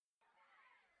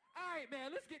right,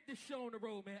 man, let's get this show on the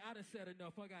road, man. I done said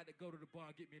enough. I got to go to the bar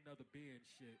and get me another beer and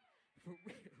shit. For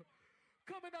real.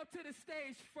 Coming up to the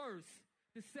stage first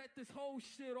to set this whole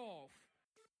shit off.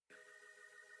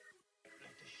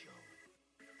 Let the show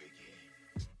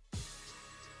begin.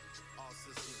 All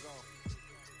systems go.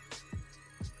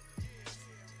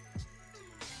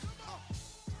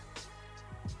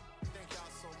 Thank y'all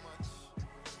so much.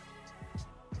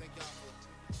 Thank y'all for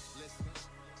listening.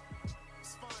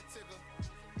 Spawn Tigger.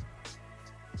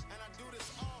 And I do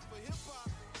this all for hip hop.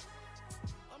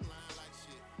 I'm lying like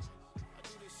shit. I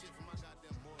do this shit for my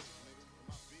goddamn mortgage, nigga. For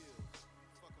my bills.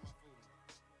 Fucking my food.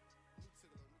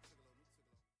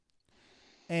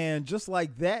 And just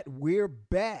like that, we're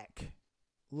back,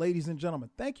 ladies and gentlemen.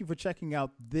 Thank you for checking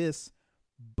out this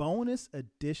bonus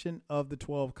edition of the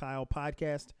 12 Kyle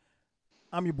podcast.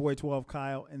 I'm your boy 12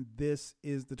 Kyle, and this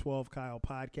is the 12 Kyle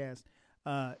podcast.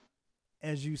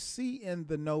 As you see in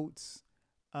the notes,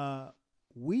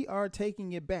 we are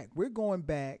taking it back. We're going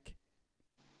back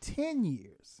 10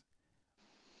 years.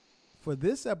 For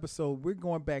this episode, we're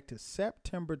going back to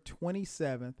September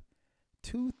 27th,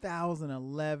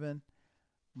 2011.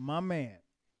 My man,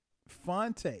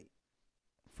 Phonte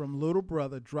from Little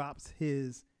Brother drops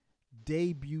his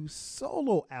debut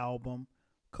solo album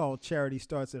called Charity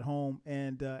Starts at Home.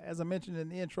 And as I mentioned in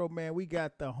the intro, man, we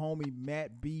got the homie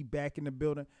Matt B back in the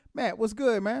building. Matt, what's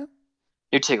good, man?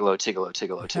 You're Tigolo.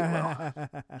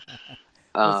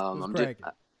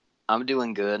 I'm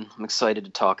doing good. I'm excited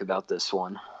to talk about this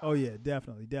one. Oh, yeah,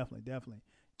 definitely.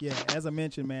 Yeah, as I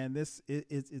mentioned, man,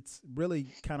 it's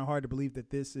really kind of hard to believe that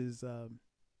this is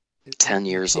 10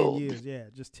 years old. 10 years, yeah,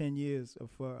 just 10 years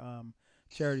for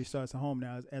Charity Starts at Home.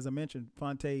 Now, as I mentioned,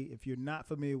 Phonte, if you're not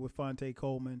familiar with Phonte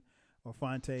Coleman or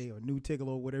Phonte or New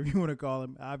Tigolo, whatever you want to call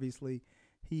him, obviously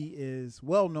he is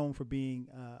well known for being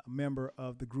a member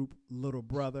of the group Little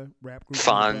Brother, rap group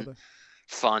Little Brother.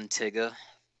 Phontigga.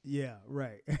 Yeah,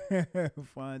 right.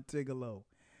 Phontigalo.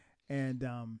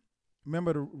 And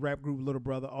member of the rap group Little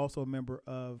Brother, also a member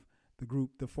of the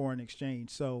group The Foreign Exchange.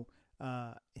 So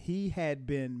he had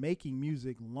been making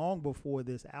music long before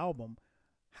this album.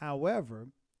 However,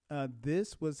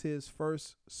 this was his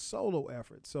first solo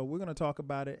effort. So we're going to talk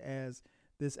about it as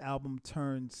this album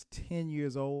turns 10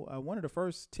 years old. One of the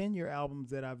first 10-year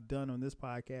albums that I've done on this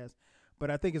podcast. But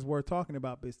I think it's worth talking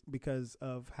about because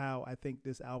of how I think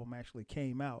this album actually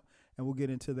came out. And we'll get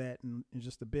into that in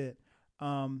just a bit.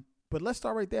 But let's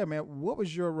start right there, man. What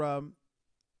was your,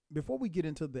 before we get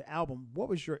into the album, what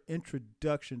was your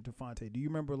introduction to Phonte? Do you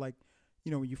remember, like,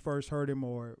 you know, when you first heard him,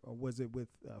 or was it with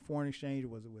Foreign Exchange, or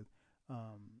was it with,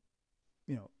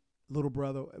 Little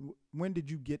Brother? When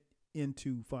did you get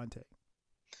into Phonte?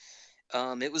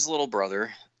 It was Little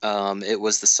Brother. It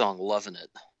was the song Lovin' It.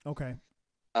 Okay.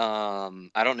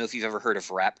 I don't know if you've ever heard of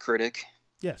Rap Critic.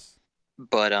 Yes.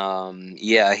 But,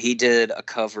 yeah, he did a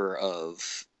cover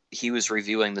of, he was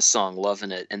reviewing the song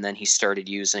Lovin' It, and then he started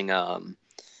using,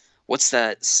 what's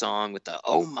that song with the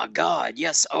 "Oh my God,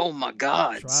 yes, oh my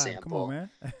God" Tribe. sample? Come on,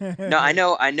 man.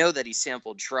 No, I know that he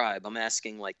sampled Tribe. I'm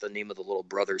asking like the name of the Little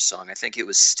Brother song. I think it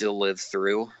was "Still Live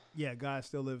Through." Yeah, God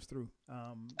Still Lives Through.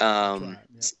 Tribe,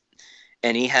 yep.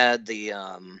 And he had the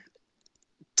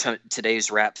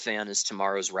today's rap fan is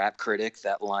tomorrow's rap critic.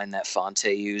 That line that Phonte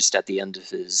used at the end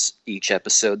of each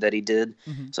episode that he did.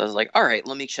 Mm-hmm. So I was like, all right,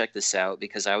 let me check this out,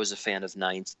 because I was a fan of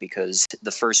Ninth, because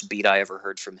the first beat I ever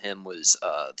heard from him was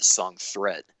the song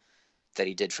Threat that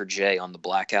he did for Jay on the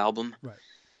Black album. Right.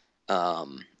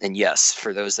 And yes,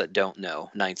 for those that don't know,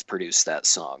 Ninth produced that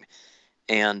song.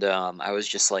 And I was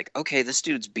just like, okay, this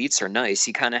dude's beats are nice.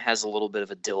 He kind of has a little bit of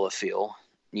a Dilla feel,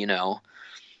 you know.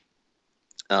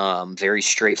 Very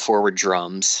straightforward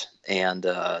drums and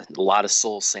a lot of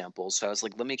soul samples. So I was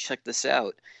like, let me check this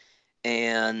out.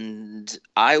 And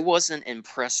I wasn't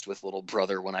impressed with Little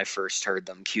Brother when I first heard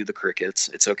them. Cue the crickets.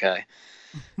 It's okay.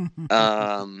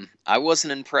 I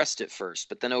wasn't impressed at first,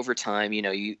 but then over time, you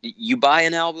know, you buy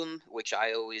an album, which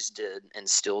I always did and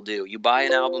still do. You buy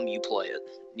an album, you play it.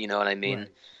 You know what I mean? Right.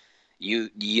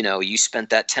 You spent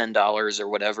that $10 or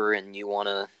whatever, and you want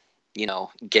to, you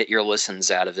know, get your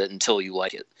listens out of it until you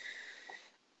like it.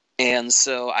 And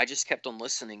so I just kept on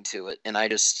listening to it, and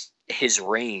his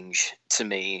range to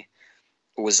me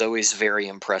was always very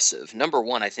impressive. Number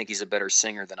one, I think he's a better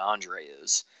singer than Andre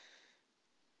is.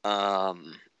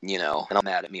 You know, and I'm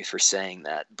mad at me for saying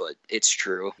that, but it's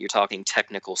true. You're talking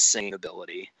technical singing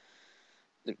ability.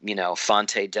 You know,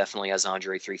 Phonte definitely has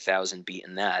Andre 3000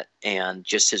 beating that, and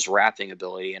just his rapping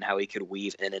ability and how he could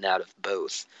weave in and out of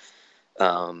both.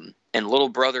 And Little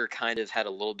Brother kind of had a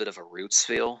little bit of a Roots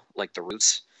feel, like the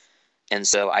Roots. And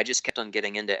so I just kept on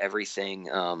getting into everything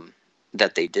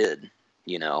that they did,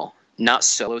 you know. not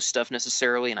solo stuff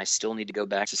necessarily, and I still need to go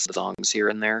back to some songs here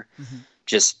and there. Mm-hmm.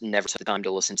 Just never took the time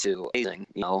to listen to anything,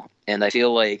 And I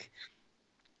feel like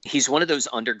he's one of those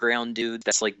underground dudes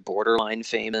that's like borderline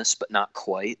famous, but not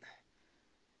quite,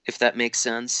 if that makes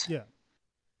sense. Yeah.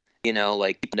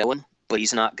 Like people know him, but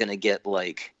he's not going to get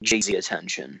like Jay-Z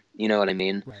attention. You know what I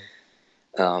mean? Right.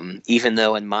 Even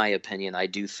though, in my opinion, I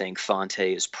do think Fonte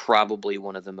is probably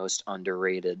one of the most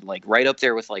underrated, like right up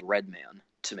there with like Redman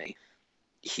to me.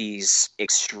 He's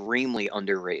extremely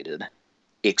underrated,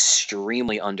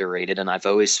 and I've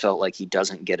always felt like he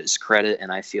doesn't get his credit,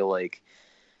 and I feel like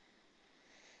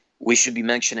we should be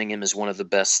mentioning him as one of the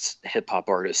best hip-hop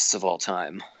artists of all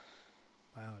time.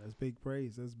 Wow, that's big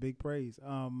praise.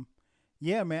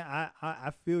 Yeah, man,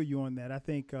 I feel you on that. I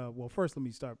think, well, first let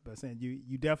me start by saying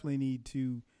you definitely need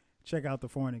to check out the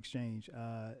Foreign Exchange.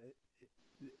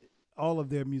 All of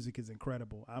their music is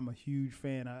incredible. I'm a huge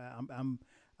fan.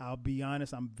 I'll be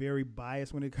honest, I'm very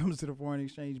biased when it comes to the Foreign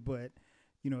Exchange, but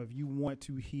if you want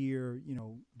to hear,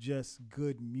 just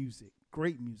good music,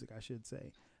 great music, I should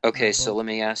say. Okay, so let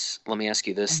me ask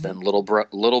you this then: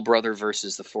 Little Brother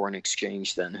versus the Foreign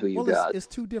Exchange. Then who you got? It's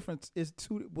two different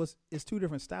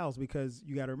styles, because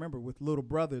you got to remember, with Little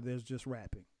Brother, there's just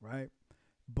rapping, right?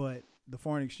 But the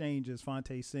Foreign Exchange is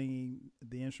Fonte singing,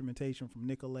 the instrumentation from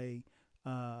Nicolay,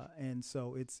 and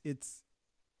so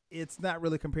it's not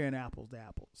really comparing apples to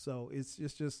apples. So it's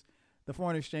just the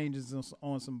Foreign Exchange is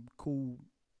on some cool,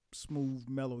 smooth,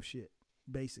 mellow shit,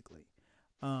 basically.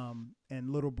 And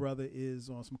Little Brother is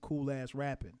on some cool ass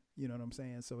rapping. You know what I'm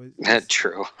saying? So that's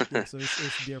true. Yeah, so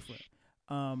it's different.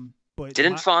 But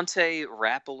didn't Fonte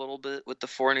rap a little bit with the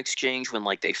Foreign Exchange when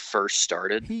like they first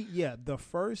started? The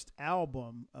first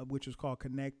album, which was called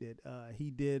Connected,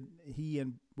 he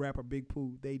and rapper Big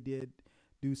Pooh, they did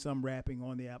do some rapping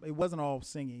on the album. It wasn't all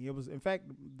singing. It was, in fact,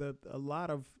 the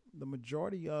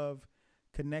majority of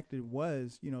Connected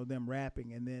was them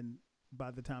rapping, and then by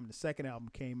the time the second album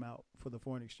came out for the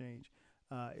Foreign Exchange,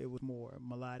 it was more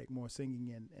melodic, more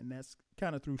singing, and that's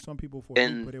kind of threw some people for a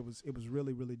loop, but it was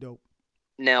really, really dope.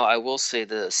 Now, I will say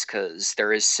this, because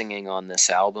there is singing on this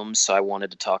album, so I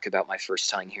wanted to talk about my first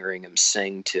time hearing him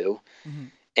sing, too. Mm-hmm.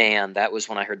 And that was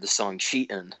when I heard the song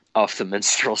Cheatin' off the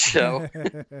Minstrel Show.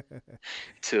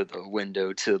 To the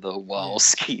window, to the wall,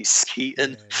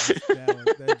 skeetin'. Yeah,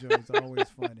 that joke's always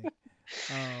funny.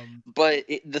 But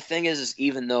the thing is,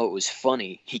 even though it was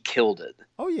funny, he killed it.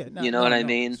 Oh, yeah. I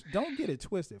mean? Don't get it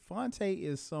twisted. Fonte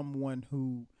is someone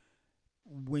who,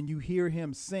 when you hear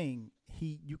him sing,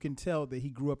 you can tell that he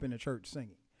grew up in a church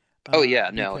singing.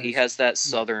 He has that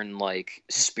southern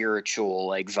spiritual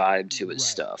vibe to his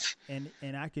stuff.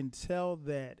 And I can tell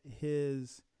that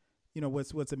his,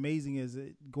 what's amazing is,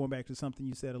 going back to something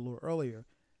you said a little earlier,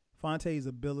 Fonte's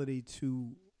ability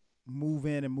to move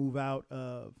in and move out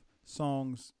of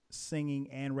songs singing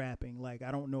and rapping. Like,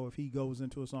 I don't know if he goes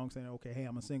into a song saying, okay, hey,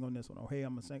 I'm gonna sing on this one, or hey,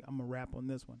 I'm gonna rap on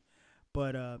this one.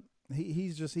 But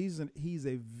he's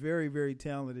a very, very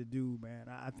talented dude, man.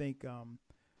 I think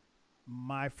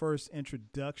my first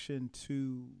introduction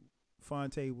to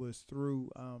Fonte was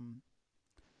through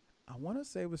I want to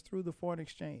say it was through the Foreign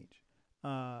Exchange,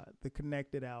 the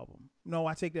Connected album. No,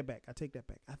 I take that back. I think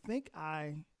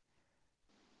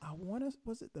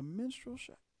was it the Minstrel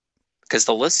Show? Because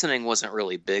the listening wasn't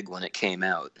really big when it came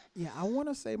out. Yeah, I want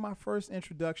to say my first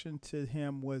introduction to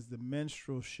him was the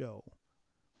Minstrel Show,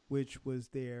 which was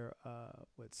their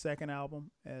second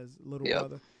album as Little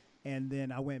Brother. And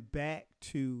then I went back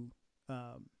to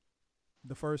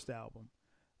the first album,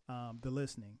 The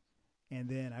Listening. And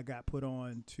then I got put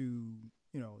on to,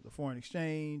 the Foreign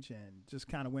Exchange, and just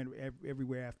kind of went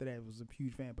everywhere after that. I was a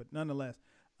huge fan. But nonetheless,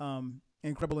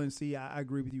 Incredible MC, I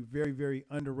agree with you. Very, very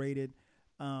underrated.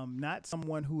 Not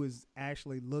someone who is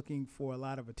actually looking for a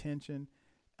lot of attention.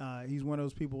 He's one of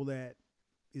those people that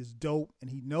is dope, and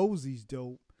he knows he's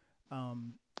dope,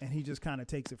 and he just kind of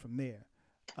takes it from there.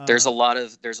 There's a lot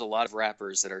of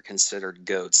rappers that are considered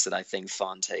GOATs that I think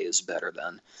Fonte is better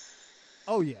than.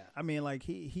 Oh yeah, I mean, like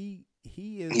he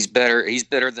is. He's better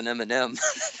than Eminem.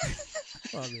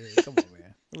 Oh man, come on,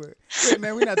 man. Wait,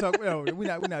 man, we're not talking. No, we're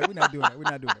not doing that. We're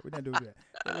not doing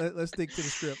that. Let's stick to the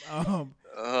script.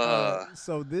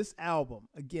 So this album,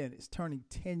 again, is turning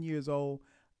 10 years old.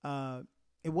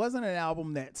 It wasn't an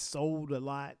album that sold a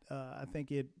lot. I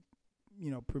think it,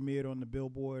 premiered on the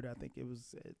Billboard. I think it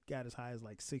got as high as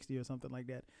 60 or something like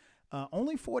that.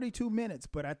 Only 42 minutes,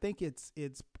 but I think it's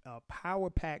a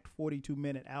power-packed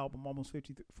 42-minute album, almost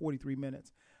 43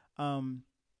 minutes.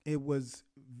 It was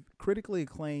critically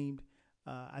acclaimed.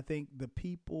 I think the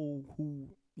people who,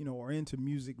 are into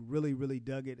music really, really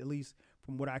dug it, at least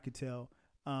from what I could tell.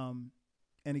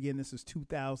 and again, this is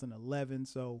 2011.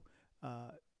 So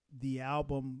the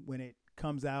album, when it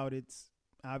comes out, it's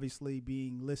obviously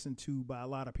being listened to by a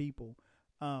lot of people.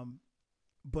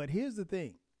 But here's the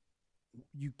thing.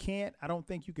 I don't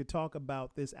think you could talk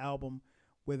about this album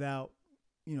without,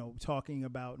 talking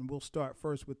about, and we'll start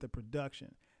first with the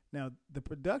production. Now, the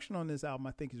production on this album,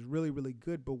 I think, is really, really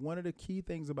good. But one of the key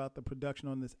things about the production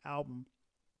on this album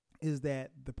is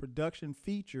that the production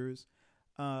features,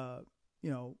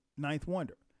 Ninth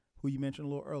Wonder, who you mentioned a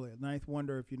little earlier. Ninth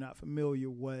Wonder, if you're not familiar,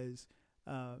 was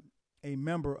a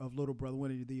member of Little Brother,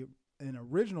 an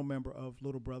original member of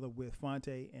Little Brother with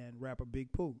Phonte and rapper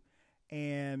Big Pooh.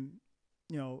 And,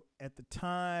 at the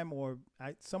time or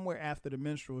somewhere after the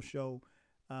Minstrel Show,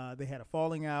 they had a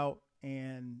falling out,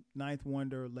 and Ninth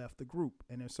Wonder left the group.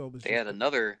 And so it was they had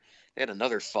another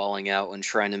falling out when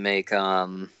trying to make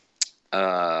what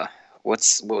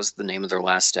was the name of their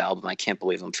last album? I can't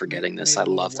believe I'm forgetting this. I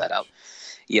love that album.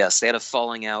 Yes, they had a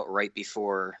falling out right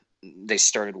before they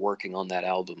started working on that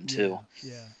album too.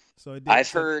 Yeah. So I've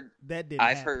heard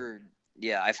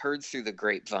through the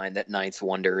grapevine that Ninth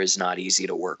Wonder is not easy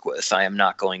to work with. I am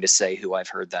not going to say who I've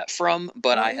heard that from,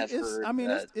 but I have heard. I mean,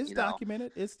 it's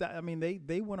documented.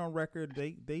 They went on record.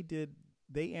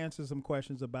 They answered some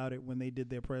questions about it when they did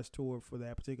their press tour for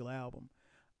that particular album.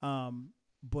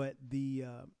 But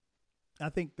I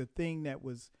think the thing that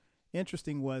was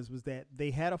interesting was that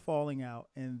they had a falling out,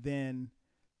 and then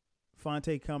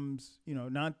Phonte comes,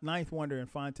 Ninth Wonder and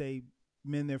Phonte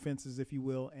mend their fences, if you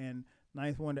will, and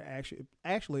Ninth Wonder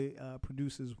actually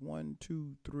produces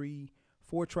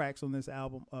 4 tracks on this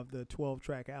album of the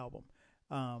 12-track album.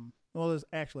 Well, there's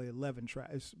actually 11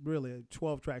 tracks. It's really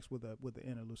 12 tracks with the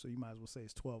interlude, so you might as well say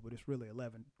it's 12, but it's really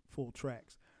 11 full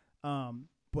tracks.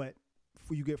 But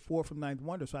you get 4 from Ninth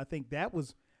Wonder, so I think that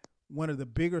was one of the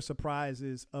bigger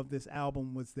surprises of this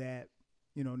album was that,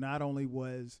 not only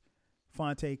was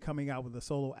Phonte coming out with a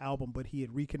solo album, but he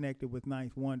had reconnected with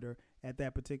Ninth Wonder at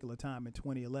that particular time in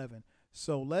 2011.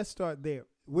 So let's start there.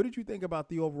 What did you think about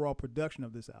the overall production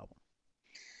of this album?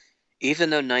 Even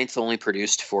though Ninth only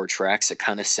produced 4 tracks, it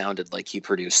kind of sounded like he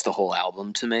produced the whole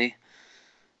album to me.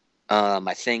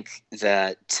 I think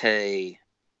that Tay,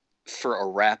 for a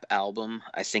rap album,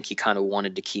 I think he kind of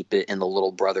wanted to keep it in the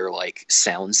Little Brother like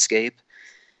soundscape,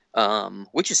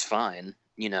 which is fine.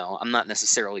 I'm not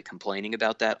necessarily complaining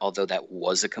about that, although that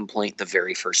was a complaint the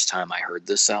very first time I heard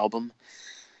this album.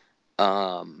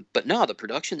 But no, the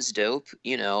production's dope.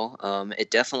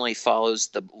 It definitely follows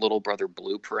the Little Brother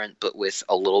blueprint, but with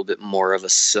a little bit more of a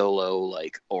solo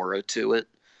like aura to it.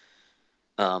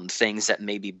 Things that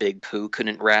maybe Big Pooh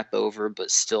couldn't rap over, but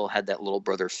still had that Little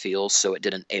Brother feel, so it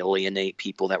didn't alienate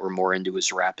people that were more into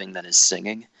his rapping than his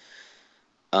singing.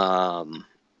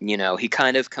 He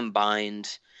kind of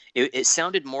combined. It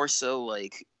sounded more so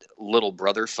like Little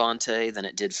Brother Phonte than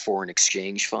it did Foreign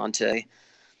Exchange Phonte.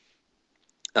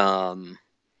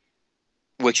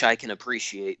 Which I can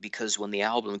appreciate, because when the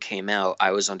album came out,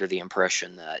 I was under the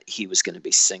impression that he was going to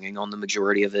be singing on the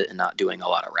majority of it and not doing a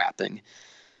lot of rapping.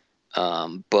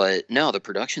 But no, the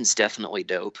production's definitely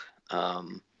dope.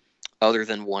 Other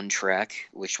than one track,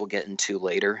 which we'll get into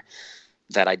later,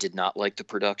 that I did not like the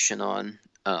production on.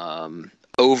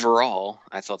 Overall,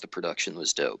 I thought the production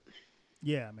was dope.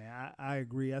 Yeah, man, I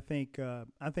agree. I think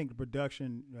the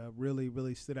production really,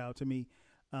 really stood out to me.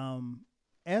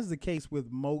 As the case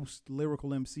with most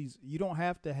lyrical MCs, you don't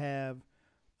have to have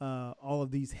all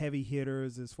of these heavy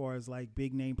hitters as far as like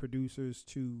big name producers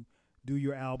to do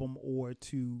your album or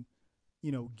to,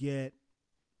 get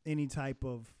any type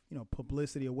of,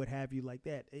 publicity or what have you like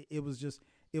that. It was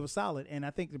solid. And I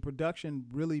think the production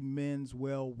really mends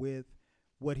well with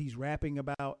what he's rapping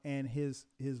about and his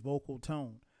vocal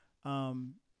tone.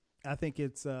 I think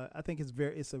it's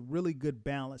a really good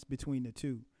balance between the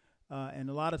two. And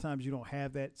a lot of times you don't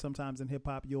have that. Sometimes in hip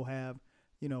hop, you'll have,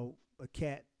 a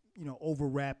cat, over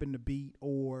rapping the beat,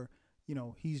 or,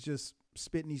 he's just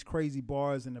spitting these crazy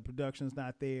bars and the production's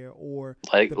not there, or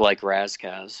like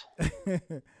Razkaz,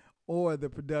 or the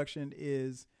production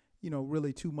is,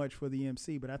 really too much for the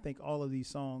MC. But I think all of these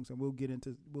songs, and we'll get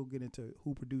into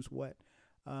who produced what.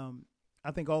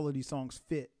 I think all of these songs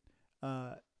fit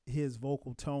his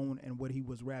vocal tone and what he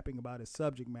was rapping about, his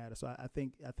subject matter. So I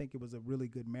think it was a really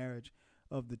good marriage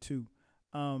of the two.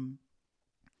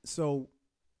 So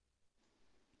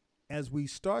as we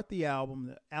start the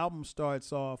album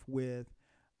starts off with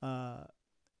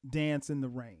Dance in the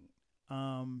Rain.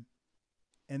 And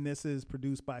this is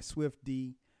produced by Swift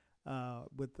D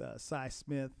with Cy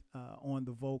Smith on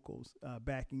the vocals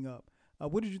backing up.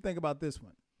 What did you think about this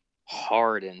one?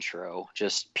 Hard intro,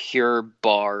 just pure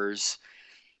bars.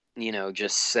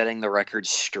 just setting the record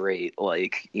straight.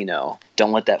 Like,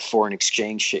 don't let that foreign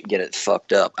exchange shit get it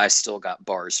fucked up. I still got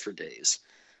bars for days.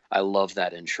 I love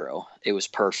that intro. It was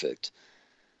perfect.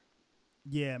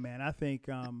 Yeah, man. I think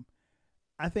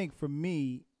for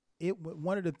me,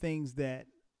 one of the things that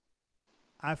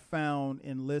I found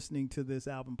in listening to this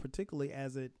album, particularly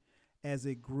as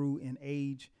it grew in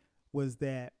age, was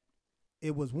that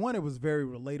it was very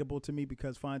relatable to me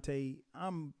because Phonte,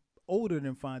 I'm older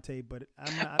than Phonte, but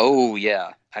I'm not. Oh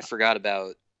yeah, I forgot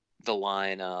about the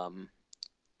line.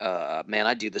 Man,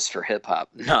 I do this for hip hop.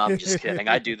 No, I'm just kidding.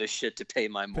 I do this shit to pay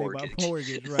my mortgage. Pay my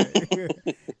mortgage, right?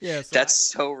 Yeah, so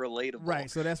that's so relatable. Right,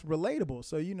 so that's relatable.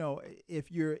 So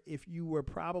if you were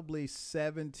probably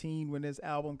 17 when this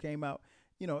album came out,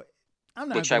 I'm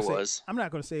not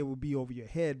going to say it would be over your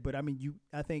head, but I mean,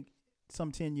 I think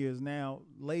some 10 years now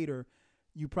later,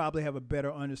 you probably have a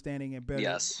better understanding and better.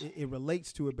 Yes. It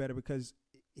relates to it better because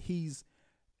he's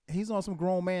on some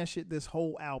grown man shit this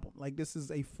whole album. Like, this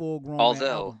is a full grown man album.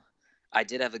 Although I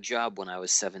did have a job when I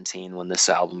was 17 when this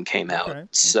album came out.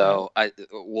 So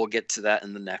we'll get to that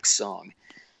in the next song.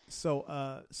 So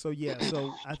I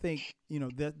think,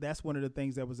 that's one of the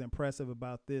things that was impressive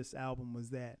about this album was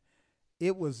that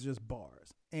it was just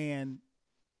bars. And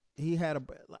he had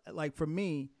like, for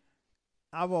me,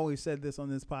 I've always said this on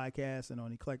this podcast and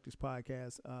on Eclectic's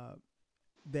podcast,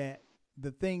 that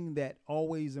the thing that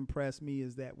always impressed me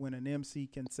is that when an MC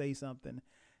can say something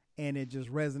and it just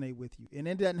resonate with you, and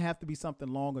it doesn't have to be something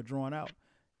long or drawn out.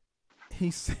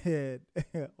 He said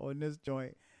on this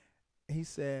joint, he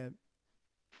said,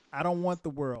 I don't want the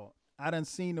world. I done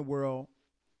seen the world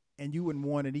and you wouldn't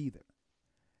want it either.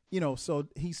 So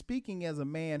he's speaking as a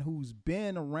man who's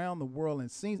been around the world and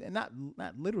seen, and not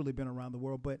literally been around the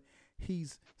world, but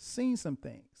he's seen some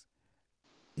things.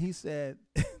 He said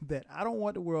that I don't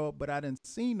want the world, but I done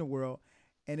seen the world.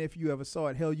 And if you ever saw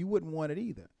it, hell, you wouldn't want it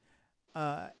either.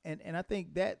 And I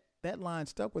think that line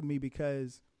stuck with me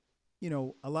because,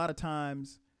 a lot of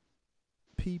times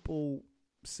people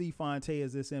see Phonte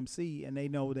as this MC and they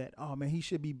know that, oh man, he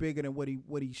should be bigger than what he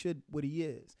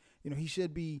is. He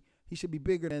should be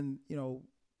bigger than,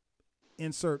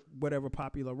 insert whatever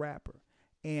popular rapper.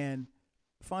 And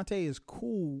Phonte is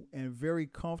cool and very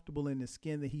comfortable in the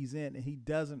skin that he's in, and he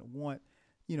doesn't want,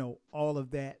 all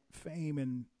of that fame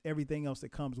and everything else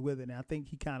that comes with it. And I think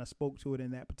he kind of spoke to it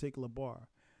in that particular bar.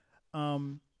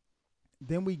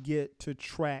 Then we get to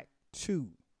track 2,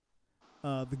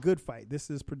 The Good Fight. This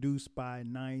is produced by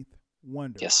Ninth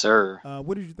Wonder. Yes, sir.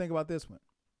 What did you think about this one?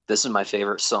 This is my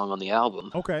favorite song on the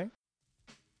album. Okay.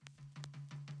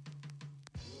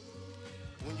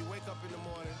 When you wake up in the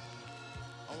morning,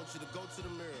 I want you to go to the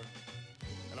mirror,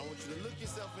 and I want you to look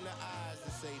yourself in the eyes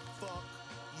and say, fuck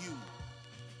you.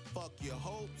 Fuck your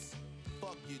hopes,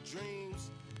 fuck your dreams,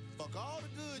 fuck all the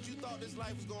good you thought this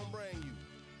life was gonna bring you.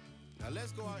 Now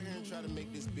let's go out here and try to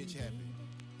make this bitch happy.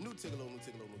 New Tigolo.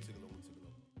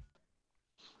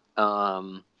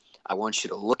 I want you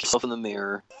to look yourself in the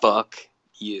mirror, fuck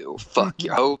you, fuck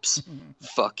your hopes,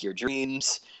 fuck your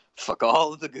dreams, fuck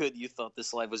all of the good you thought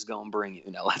this life was gonna bring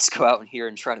you. Now let's go out in here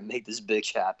and try to make this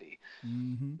bitch happy.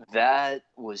 Mm-hmm. That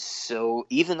was so,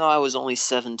 even though I was only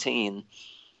 17,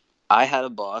 I had a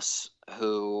boss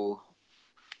who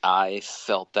I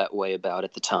felt that way about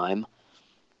at the time.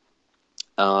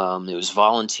 It was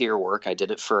volunteer work. I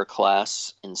did it for a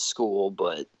class in school,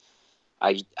 but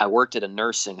I worked at a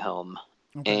nursing home,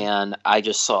 and I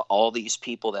just saw all these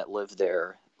people that lived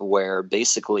there where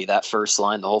basically that first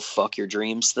line, the whole fuck your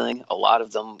dreams thing, a lot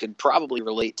of them could probably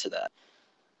relate to that.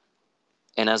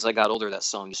 And as I got older, that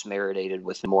song just marinated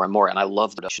with me more and more, and I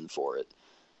love the production for it.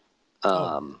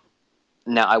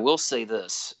 Now, I will say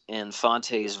this. In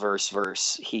Phonte's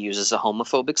verse, he uses a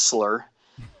homophobic slur,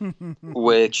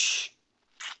 which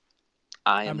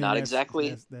I mean, not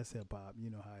exactly... That's hip-hop. You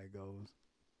know how it goes.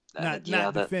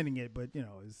 Not defending it, but,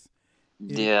 it's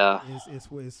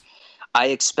I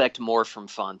expect more from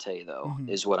Phonte, though,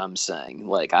 is what I'm saying.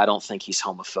 Like, I don't think he's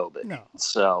homophobic. No.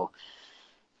 So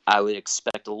I would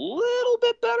expect a little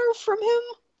bit better from him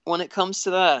when it comes to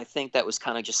that. I think that was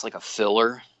kind of just like a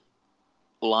filler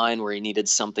line where he needed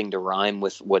something to rhyme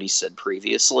with what he said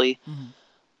previously.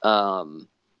 But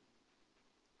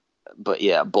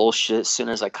yeah, bullshit. As soon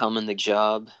as I come in the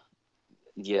job,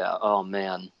 yeah, oh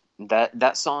man,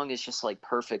 that song is just like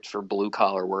perfect for blue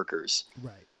collar workers.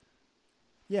 Right.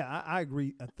 Yeah, I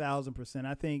agree 1,000%.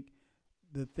 I think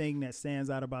the thing that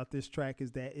stands out about this track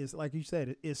is that it's like you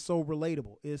said, it's so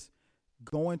relatable. It's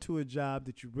going to a job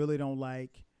that you really don't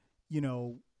like,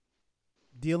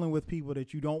 dealing with people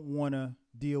that you don't want to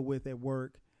deal with at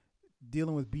work,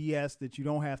 dealing with BS that you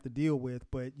don't have to deal with,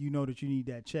 but you know that you need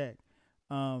that check.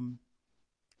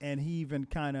 And he even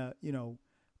kind of,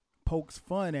 pokes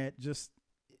fun at just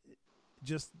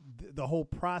the whole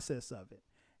process of it.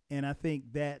 And I think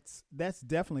that's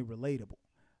definitely relatable.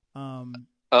 And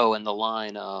the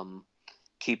line,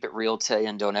 keep it real, Tay,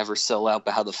 and don't ever sell out,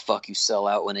 but how the fuck you sell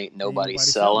out when ain't nobody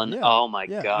selling? Yeah. Oh my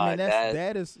yeah. God. I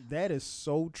mean, that is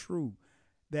so true.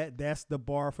 That's the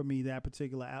bar for me, on that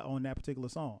particular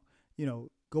song.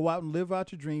 Go out and live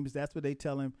out your dreams. That's what they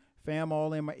tell him. Fam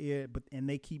all in my ear, and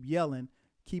they keep yelling,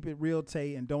 keep it real,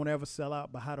 Tay, and don't ever sell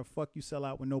out, but how the fuck you sell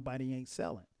out when nobody ain't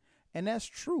selling? And that's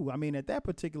true. I mean, at that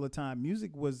particular time,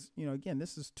 music was, again,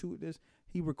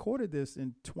 he recorded this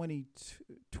in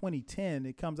 2010.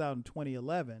 It comes out in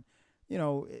 2011.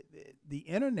 The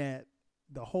internet,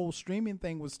 the whole streaming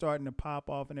thing was starting to pop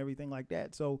off and everything like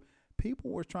that. So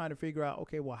people were trying to figure out,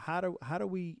 okay, well, how do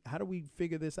we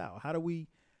figure this out? How do we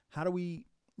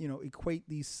equate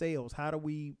these sales? How do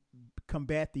we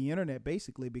combat the internet,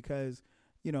 basically? Because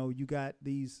you got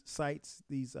these sites,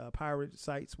 these pirate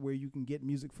sites where you can get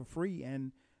music for free.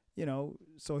 And,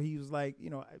 so he was like,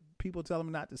 people tell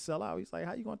him not to sell out. He's like,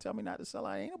 how you going to tell me not to sell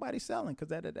out? Ain't nobody selling.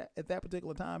 Because at that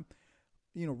particular time,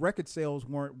 record sales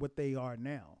weren't what they are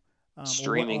now.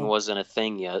 Streaming wasn't a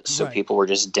thing yet. So right. People were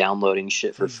just downloading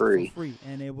shit for free.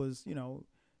 And it was,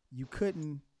 you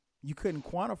couldn't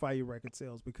quantify your record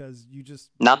sales because you just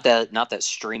not that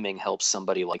streaming helps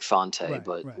somebody like Phonte, right,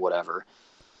 but whatever.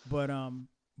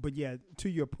 But yeah, to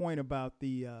your point about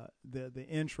the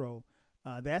intro,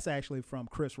 that's actually from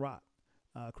Chris Rock,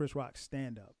 Chris Rock's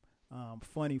stand up.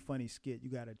 Funny skit. You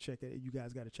gotta check it. You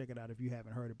guys gotta check it out if you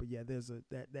haven't heard it. But yeah, there's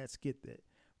that skit that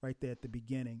right there at the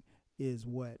beginning is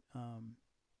what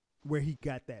where he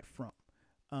got that from.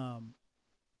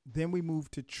 Then we move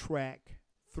to track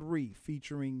 3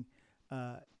 featuring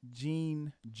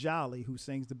Gene Jolly, who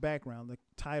sings the background. The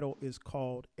title is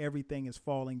called Everything Is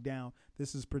Falling Down.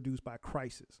 This is produced by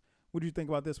Crisis. What do you think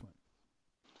about this one?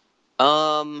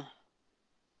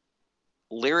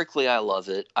 Lyrically, I love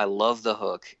it. I love the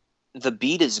hook. The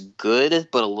beat is good,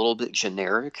 but a little bit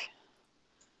generic.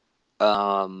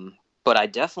 But I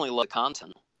definitely love the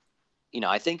content.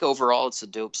 I think overall it's a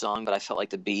dope song, but I felt like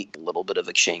the beat, a little bit of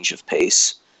a change of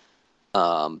pace.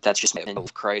 That's just my opinion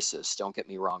of Crisis. Don't get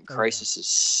me wrong. Crisis is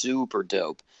super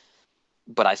dope.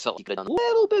 But I felt like he could have done a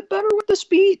little bit better with this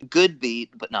beat. Good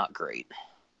beat, but not great.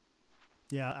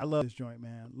 Yeah, I love this joint,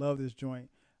 man. Love this joint.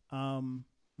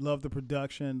 Love the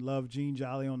production. Love Gene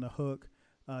Jolly on the hook.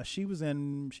 She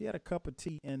had a cup of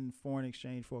tea in Foreign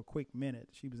Exchange for a quick minute.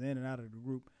 She was in and out of the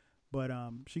group. But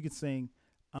she could sing.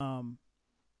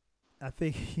 I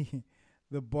think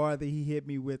the bar that he hit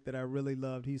me with that I really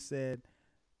loved, he said,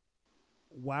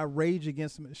 why Rage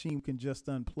Against the Machine can just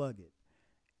unplug it.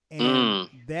 And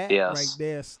that right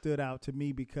there stood out to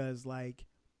me because, like,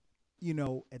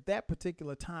 at that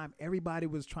particular time, everybody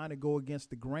was trying to go against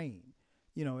the grain,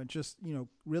 and just,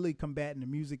 really combating the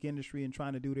music industry and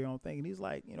trying to do their own thing. And he's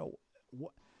like,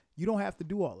 what? You don't have to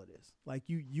do all of this. Like,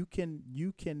 you can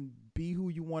be who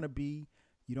you want to be.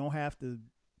 You don't have to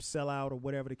sell out or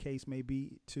whatever the case may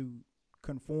be to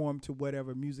conform to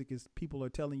whatever music is people are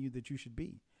telling you that you should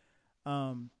be.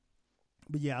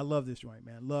 But yeah, I love this joint,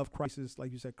 man. Love Crisis.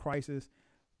 Like you said, Crisis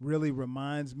really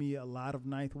reminds me a lot of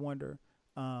Ninth Wonder,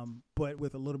 but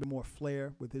with a little bit more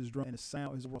flair with his drum and his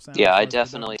sound. Yeah, I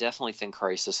definitely think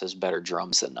Crisis has better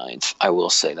drums than Ninth. I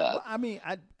will say that. Well, I mean,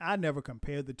 I never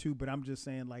compared the two, but I'm just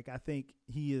saying, like, I think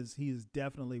he is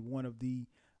definitely one of the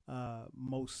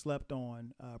most slept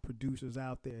on producers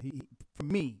out there. For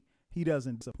me, he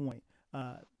doesn't disappoint.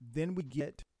 Then we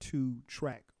get to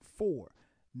track 4.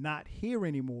 Not Here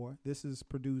Anymore. This is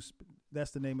produced,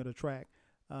 that's the name of the track.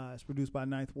 It's produced by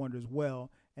Ninth Wonder as well.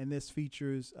 And this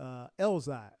features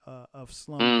Elzhi of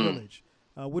Slum Village.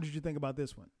 What did you think about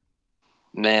this one?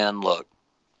 Man, look,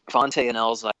 Phonte and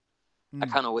Elzhi, I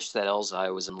kind of wish that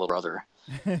Elzhi was in Little Brother.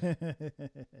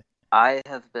 I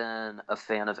have been a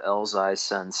fan of Elzhi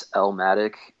since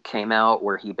Elmatic came out,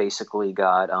 where he basically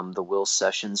got the Will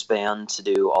Sessions band to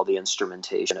do all the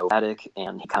instrumentation of Elmatic,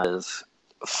 and he kind of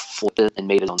flipped it and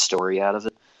made his own story out of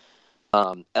it.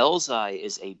 Elzhi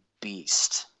is a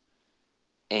beast.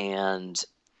 And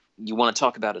you want to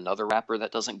talk about another rapper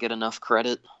that doesn't get enough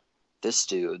credit? This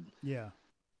dude. Yeah.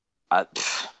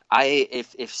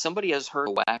 If somebody has heard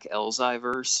a whack Elzhi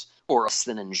verse or less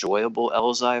than enjoyable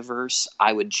Elzhi verse,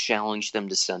 I would challenge them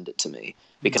to send it to me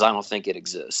because I don't think it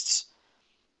exists.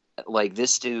 Like,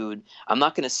 this dude, I'm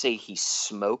not going to say he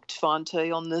smoked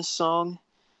Phonte on this song.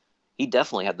 He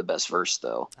definitely had the best verse,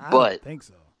 though. I don't think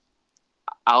so.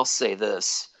 I'll say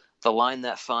this. The line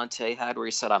that Phonte had where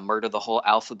he said, I murdered the whole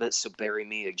alphabet, so bury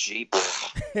me a Jeep.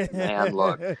 Man,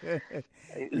 look.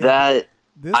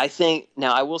 I think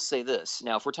now I will say this.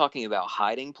 Now, if we're talking about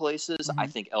hiding places, I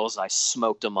think Elzhi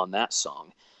smoked him on that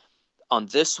song. On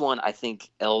this one, I think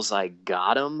Elzhi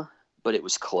got him, but it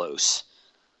was close.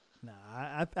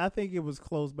 Nah, I think it was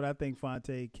close, but I think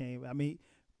Phonte came. I mean,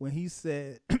 when he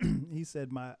said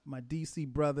my DC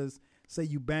brothers say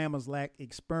you Bamas lack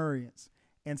experience.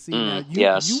 And see, now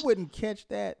you wouldn't catch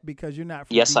that because you're not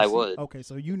from Yes, DC. I would. Okay,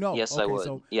 so you know. Yes, okay, I would.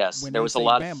 So yes, when there was a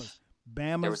lot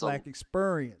Bamas lack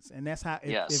experience, and that's how.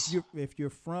 Yes. If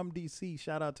you're from DC,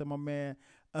 shout out to my man.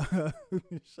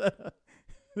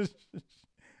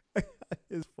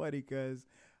 It's funny because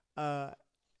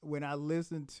when I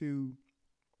listen to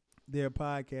their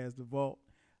podcast, the Vault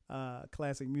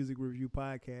Classic Music Review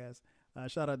Podcast.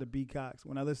 Shout out to B Cox.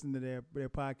 When I listen to their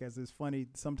podcast, it's funny.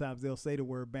 Sometimes they'll say the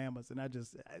word Bamas, and I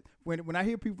just when I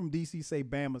hear people from DC say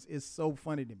Bamas, it's so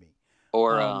funny to me.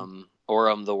 Or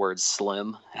the word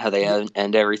Slim, how they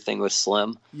end everything with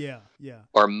Slim. Yeah.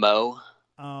 Or Mo.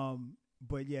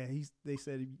 But yeah, they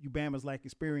said you Bamas lack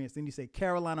experience. Then he said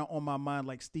Carolina on my mind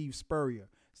like Steve Spurrier.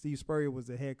 Steve Spurrier was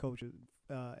the head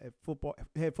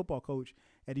football coach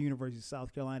at the University of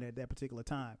South Carolina at that particular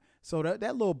time. So that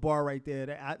little bar right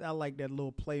there, I like that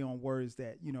little play on words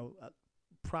that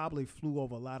probably flew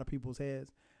over a lot of people's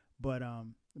heads. But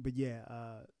yeah.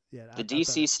 The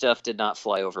DC stuff did not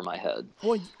fly over my head.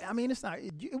 Well, I mean,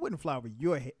 it wouldn't fly over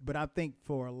your head, but I think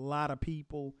for a lot of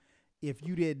people, if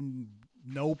you didn't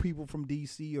know people from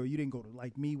DC or you didn't go to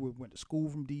like me, went to school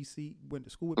from DC, went to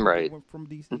school with people from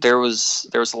DC. There was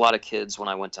a lot of kids when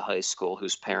I went to high school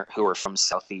who were from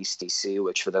Southeast DC,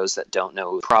 which for those that don't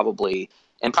know, probably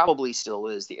still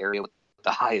is the area with the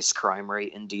highest crime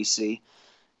rate in DC.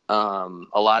 A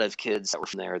lot of kids that were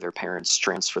from there, their parents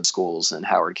transferred schools in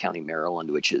Howard County,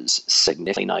 Maryland, which is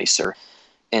significantly nicer.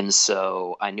 And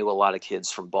so I knew a lot of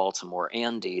kids from Baltimore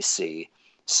and DC.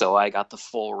 So I got the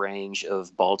full range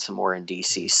of Baltimore and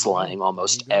DC slang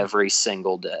almost every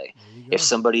single day. If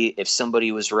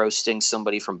somebody was roasting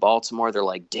somebody from Baltimore, they're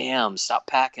like, "Damn, stop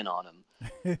packing on him."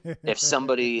 If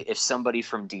somebody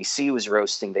from DC was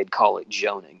roasting, they'd call it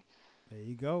joning. There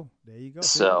you go.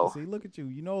 So see, look at you.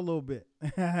 You know a little bit.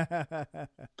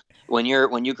 When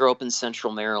you grow up in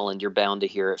Central Maryland, you're bound to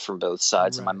hear it from both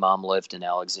sides. Right. And my mom lived in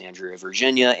Alexandria,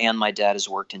 Virginia, and my dad has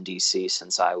worked in DC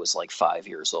since I was like 5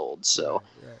 years old. So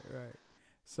right.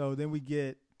 So then we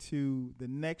get to the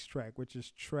next track, which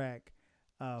is track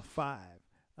 5.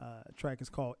 Track is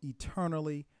called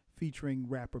 "Eternally," featuring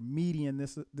rapper Median.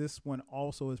 This one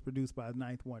also is produced by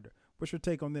Ninth Wonder. What's your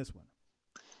take on this one?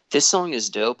 This song is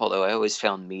dope, although I always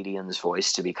found Median's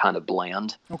voice to be kind of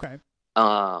bland. Okay.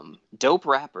 Dope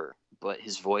rapper, but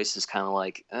his voice is kind of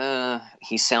like,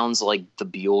 he sounds like the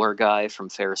Bueller guy from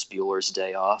Ferris Bueller's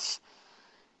Day Off.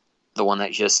 The one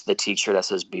the teacher that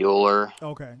says Bueller.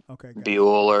 Okay.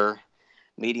 Bueller.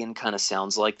 Median kind of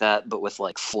sounds like that, but with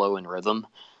like flow and rhythm.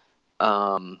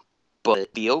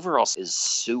 But the overall is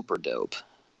super dope.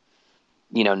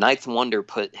 Ninth Wonder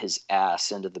put his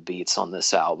ass into the beats on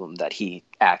this album that he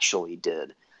actually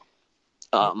did.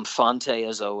 Phonte,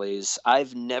 as always,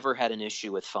 I've never had an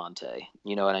issue with Phonte.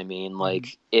 You know what I mean?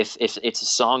 Like, if it's a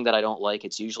song that I don't like,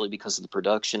 it's usually because of the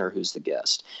production or who's the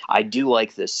guest. I do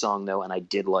like this song, though, and I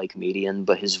did like Median,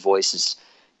 but his voice has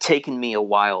taken me a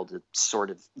while to sort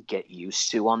of get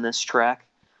used to on this track.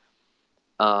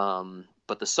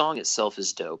 But the song itself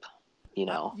is dope, You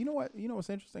know what? You know what's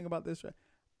interesting about this track?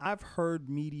 I've heard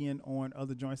Median on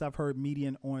other joints. I've heard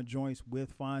Median on joints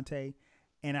with Phonte,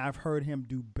 and I've heard him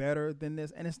do better than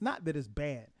this. And it's not that it's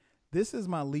bad. This is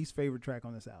my least favorite track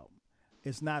on this album.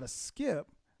 It's not a skip,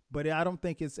 but I don't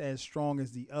think it's as strong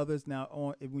as the others.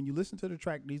 Now, when you listen to the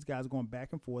track, these guys are going back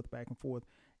and forth,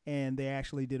 and they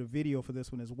actually did a video for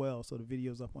this one as well. So the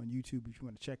video's up on YouTube if you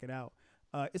want to check it out.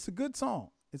 It's a good song.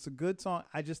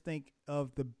 I just think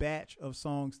of the batch of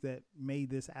songs that made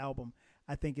this album,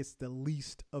 I think it's the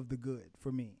least of the good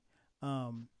for me.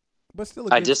 But still,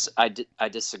 I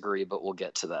disagree, but we'll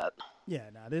get to that. Yeah,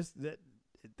 there's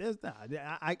not.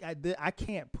 I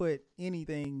can't put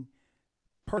anything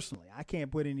personally. I can't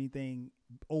put anything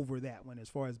over that one as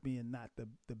far as being not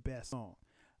the best song.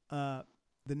 The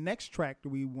next track that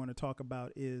we want to talk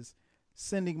about is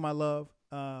 "Sending My Love,"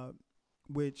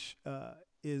 which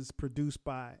is produced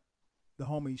by the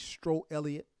homie Stro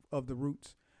Elliott of The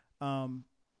Roots.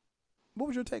 What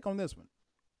was your take on this one?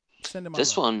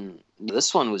 This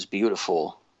one was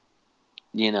beautiful.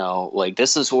 You know, like,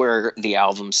 this is where the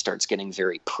album starts getting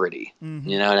very pretty. Mm-hmm.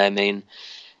 You know what I mean?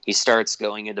 He starts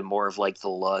going into more of like the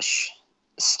lush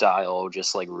style,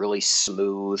 just like really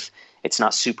smooth. It's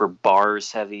not super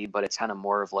bars heavy, but it's kind of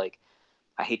more of like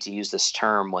I hate to use this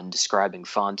term when describing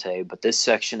Fonte, but this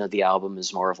section of the album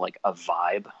is more of like a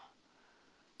vibe,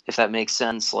 if that makes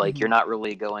sense. Like you're not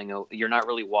really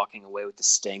walking away with the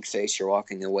stank face. You're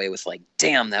walking away with like,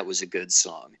 damn, that was a good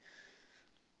song.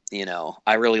 You know,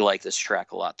 I really like this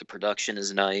track a lot. The production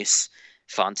is nice.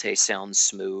 Fonte sounds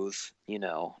smooth. You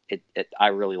know, I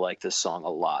really like this song a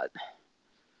lot.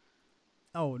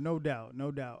 Oh, no doubt, no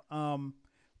doubt.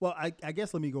 Well, I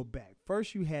guess let me go back.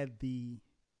 First, you had the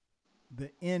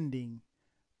ending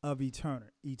of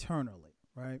eternally,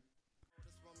 right?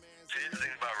 See, the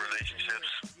thing about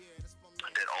relationships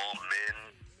that all men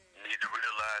need to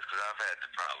realize, because I've had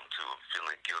the problem too of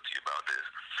feeling guilty about this.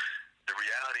 The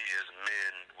reality is,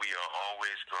 men, we are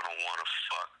always going to want to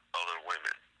fuck other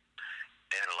women.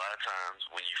 And a lot of times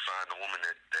when you find a woman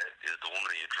that is the woman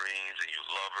of your dreams and you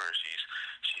love her and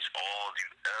she's all you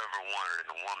ever wanted in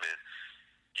a woman,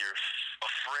 you're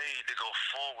afraid to go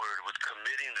forward with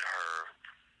committing to her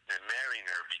and marrying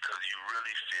her because you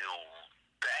really feel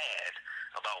bad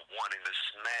about wanting to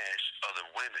smash other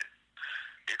women.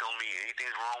 It don't mean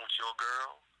anything's wrong with your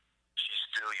girl. She's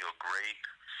still your great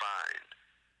find.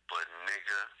 But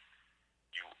nigga,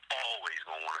 you always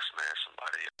gonna want to smash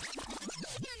somebody else.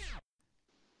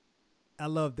 I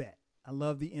love that. I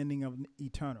love the ending of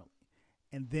Eternally.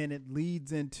 And then it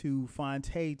leads into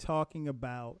Fonte talking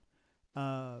about,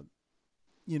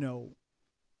 you know,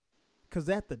 because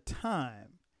at the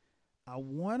time, I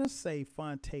want to say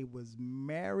Fonte was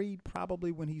married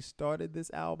probably when he started this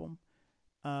album.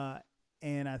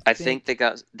 And I think they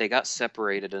got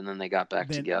separated and then they got back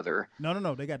together.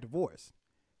 No, they got divorced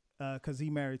because he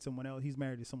married someone else. He's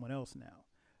married to someone else now.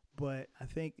 But I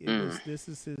think this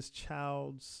is his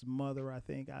child's mother, I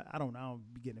think. I don't know. I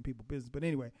don't be getting in people's business. But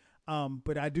anyway,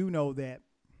 but I do know that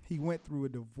he went through a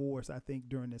divorce, I think,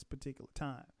 during this particular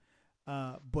time.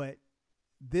 But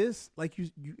this, like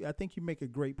I think you make a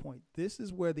great point. This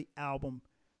is where the album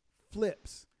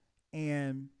flips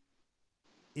and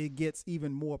it gets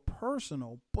even more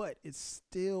personal, but it's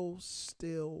still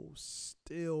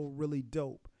really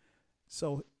dope.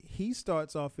 So he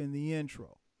starts off in the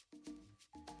intro.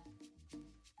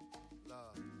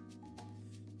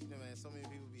 So many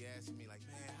people be asking me like,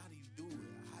 man, how do you do it?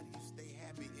 How do you stay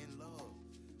happy in love?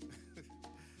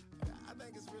 I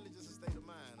think it's really just a state of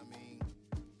mind. I mean,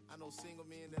 I know single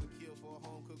men that'll kill for a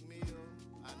home cooked meal.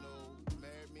 I know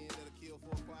married men that'll kill for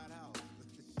a quiet house.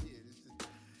 Shit,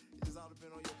 it just all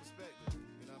depends on your perspective.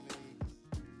 You know what I mean?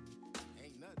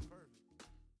 Ain't nothing perfect.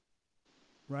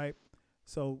 Right?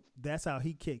 So that's how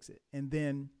he kicks it. And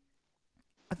then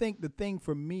I think the thing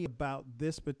for me about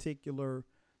this particular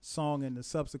song and the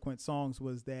subsequent songs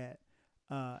was that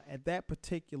at that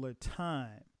particular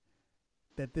time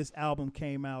that this album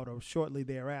came out or shortly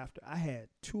thereafter, I had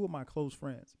two of my close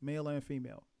friends, male and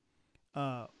female,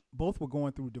 both were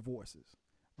going through divorces,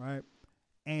 right?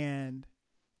 And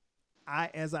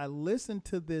as I listened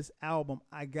to this album,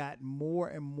 I got more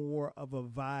and more of a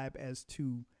vibe as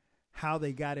to how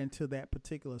they got into that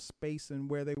particular space and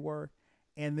where they were.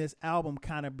 And this album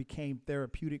kind of became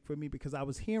therapeutic for me because I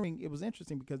was hearing, it was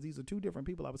interesting because these are two different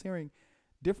people. I was hearing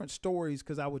different stories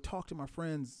because I would talk to my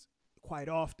friends quite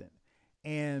often.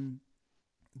 And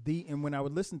when I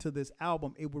would listen to this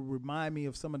album, it would remind me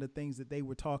of some of the things that they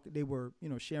were,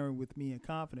 sharing with me in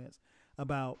confidence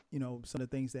about, some of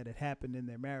the things that had happened in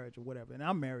their marriage or whatever. And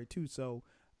I'm married too. So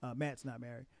Matt's not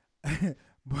married,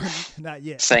 but not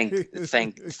yet.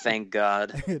 Thank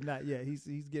God. Not yet. He's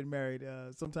getting married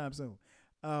sometime soon.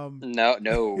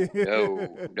 No.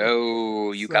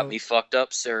 You got me fucked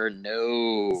up, sir.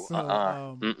 No.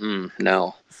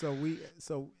 No.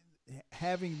 So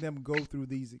having them go through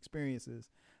these experiences,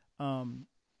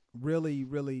 really,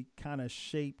 really kind of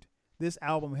shaped this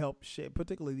album. Helped shape,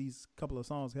 particularly these couple of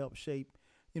songs, helped shape,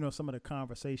 some of the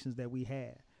conversations that we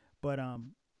had. But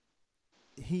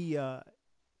he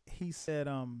said,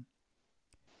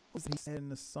 what he said in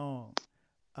the song?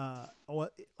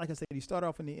 Like I said, he started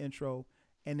off in the intro.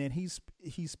 And then he's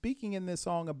speaking in this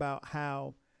song about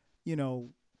how,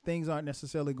 things aren't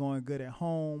necessarily going good at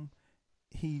home.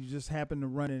 He just happened to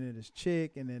run into this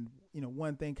chick. And then,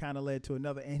 one thing kind of led to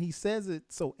another. And he says it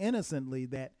so innocently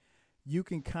that you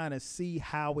can kind of see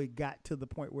how it got to the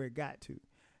point where it got to.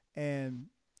 And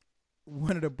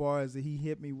one of the bars that he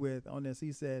hit me with on this,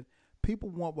 he said, people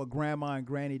want what grandma and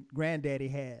granddaddy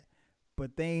had,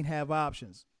 but they ain't have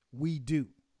options. We do.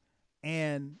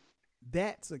 And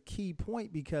that's a key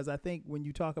point because I think when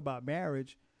you talk about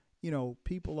marriage,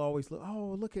 people always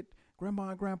look at grandma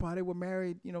and grandpa. They were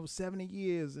married, 70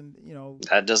 years and,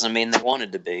 That doesn't mean they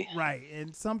wanted to be. Right.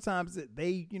 And sometimes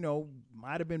they,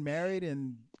 might have been married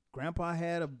and grandpa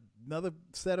had a another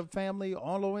set of family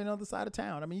all the way on the other side of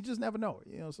town. I mean, you just never know,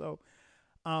 you know. So,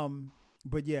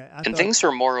 but yeah, things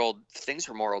were more old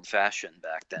fashioned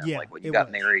back then. Yeah, like when you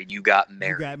got married, you got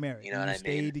married. You got married. You know and what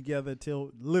you I mean? Stayed together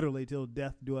till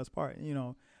death do us part. You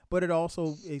know, but it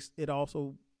also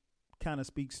kind of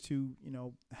speaks to, you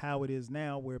know, how it is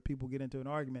now, where people get into an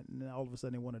argument and then all of a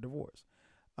sudden they want a divorce.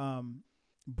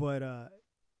 But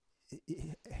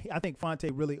I think Phonte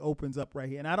really opens up right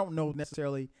here, and I don't know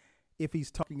necessarily if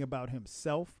he's talking about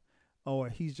himself or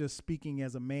he's just speaking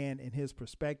as a man in his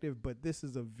perspective. But this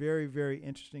is a very, very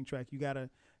interesting track. You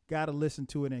gotta listen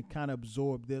to it and kind of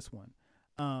absorb this one.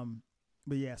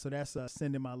 But yeah, so that's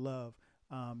Sending My Love.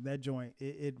 That joint,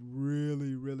 it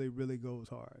really, really, really goes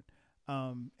hard.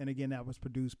 And again, that was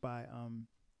produced by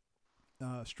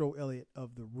Stro Elliott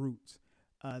of The Roots.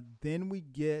 Then we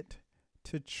get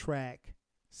to track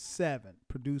 7,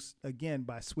 produced again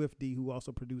by Swift D, who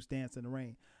also produced Dance in the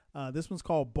Rain. This one's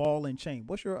called Ball and Chain.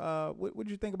 What's your what did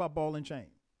you think about Ball and Chain?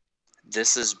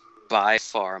 This is by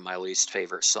far my least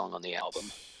favorite song on the album.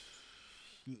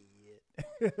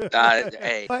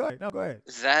 Hey, no, go ahead.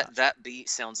 That beat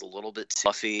sounds a little bit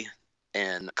fluffy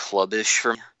and clubbish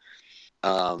for me.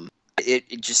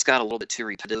 It just got a little bit too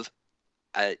repetitive.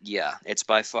 Yeah, it's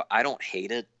by far. I don't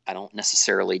hate it. I don't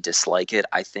necessarily dislike it.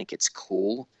 I think it's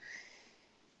cool.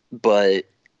 But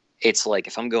it's like,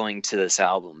 if I'm going to this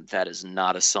album, that is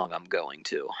not a song I'm going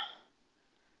to.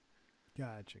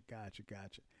 Gotcha.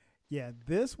 Yeah,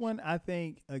 this one, I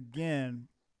think, again,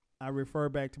 I refer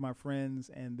back to my friends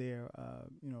and their,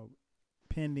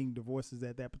 pending divorces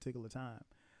at that particular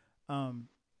time.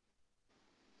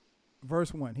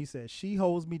 Verse 1, he says, she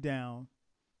holds me down,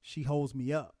 she holds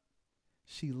me up.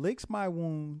 She licks my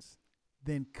wounds,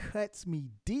 then cuts me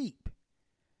deep.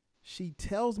 She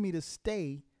tells me to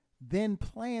stay, then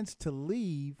plans to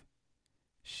leave.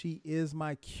 She is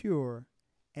my cure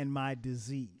and my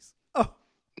disease. Oh,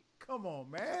 come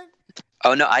on, man.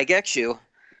 Oh, no, I get you.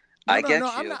 I get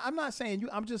you. I'm not saying you.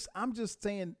 I'm just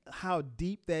saying how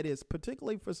deep that is,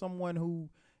 particularly for someone who,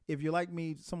 if you're like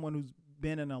me, someone who's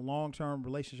been in a long-term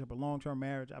relationship, a long-term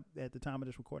marriage. At the time of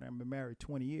this recording, I've been married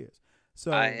 20 years.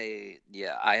 So I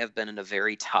have been in a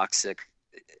very toxic.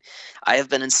 I have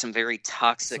been in some very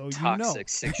toxic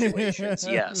situations.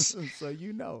 Yes. So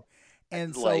you know,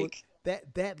 and like, so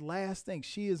that last thing,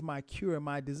 she is my cure and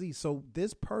my disease. So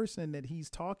this person that he's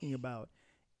talking about,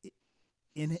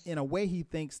 in a way, he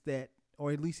thinks that,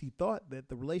 or at least he thought that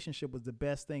the relationship was the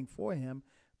best thing for him.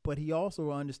 But he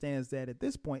also understands that at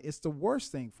this point, it's the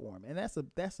worst thing for him. And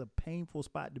that's a painful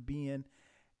spot to be in.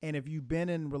 And if you've been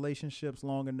in relationships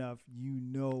long enough, you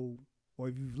know, or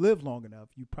if you've lived long enough,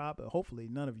 you probably, hopefully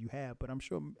none of you have, but I'm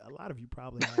sure a lot of you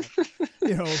probably have,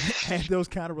 had those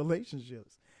kind of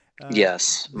relationships.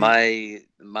 Yes. My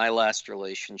last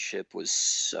relationship was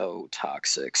so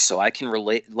toxic. So I can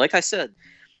relate. Like I said,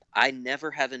 I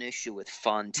never have an issue with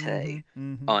Phonte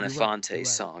on a Phonte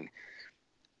song.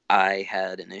 I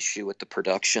had an issue with the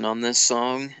production on this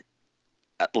song,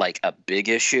 like a big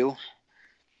issue,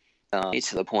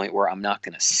 to the point where I'm not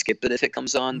going to skip it if it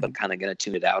comes on, but I'm kind of going to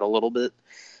tune it out a little bit.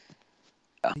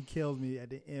 He kills me at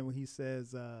the end when he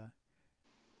says,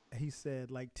 he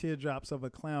said, like teardrops of a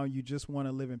clown, you just want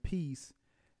to live in peace,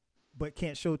 but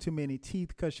can't show too many teeth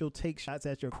because she'll take shots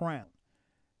at your crown.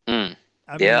 I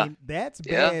mean, that's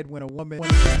bad when a woman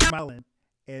is smiling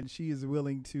and she is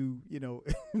willing to,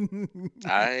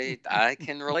 I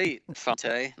can relate,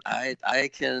 Phonte. I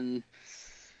can.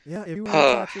 Yeah, if you were in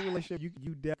a toxic relationship,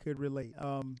 you definitely could relate.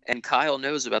 And Kyle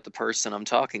knows about the person I'm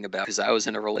talking about because I was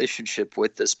in a relationship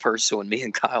with this person when me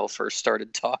and Kyle first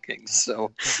started talking.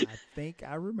 So I think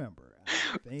I remember.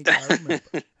 And then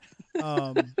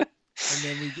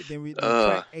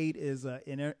track 8 is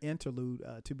an interlude,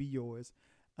 To Be Yours.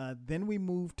 Then we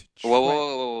moved to track...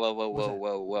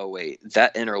 Whoa, wait.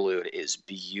 That interlude is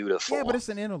beautiful. Yeah, but it's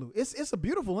an interlude. It's a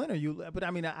beautiful interlude, but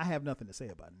I mean, I have nothing to say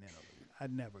about an interlude.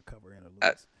 I'd never cover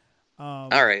interludes. All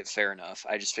right, fair enough.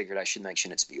 I just figured I should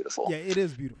mention it's beautiful. Yeah, it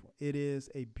is beautiful. It is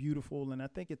a beautiful, and I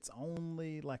think it's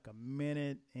only like a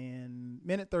minute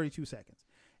 32 seconds.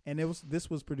 And this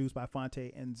was produced by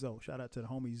Phonte and Zoe. Shout out to the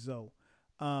homie Zoe.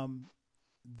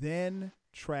 Then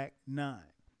track 9.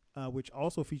 Which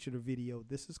also featured a video.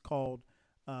 This is called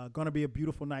Gonna Be a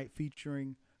Beautiful Night,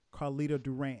 featuring Carlita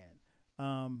Duran,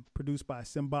 produced by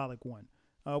Symbolic One.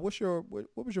 What was your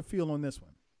feel on this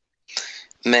one?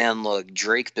 Man, look,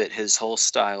 Drake bit his whole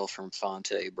style from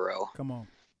Phonte, bro. Come on.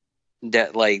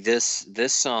 That, like, this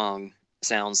song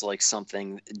sounds like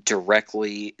something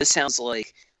directly. This sounds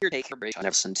like your Take Care Break I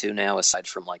listen to now, aside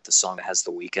from like the song that has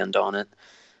The Weeknd on it.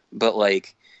 But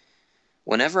like,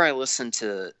 whenever I listen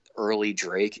to early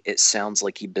Drake, it sounds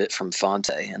like he bit from Fonte,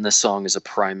 and this song is a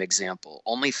prime example.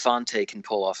 Only Fonte can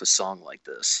pull off a song like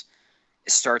this.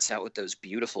 It starts out with those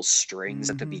beautiful strings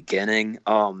at the beginning.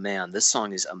 Oh man, this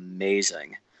song is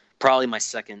amazing. Probably my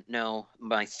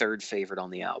third favorite on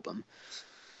the album.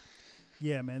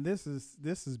 Yeah, man, this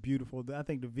is beautiful. I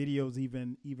think the video's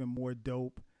even more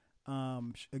dope.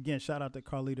 Again, shout out to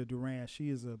Carlita Duran. She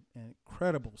is an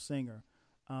incredible singer.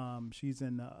 She's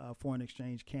in a foreign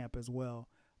exchange camp as well.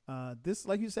 This,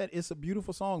 like you said, it's a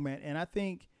beautiful song, man. And I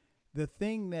think the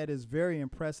thing that is very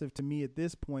impressive to me at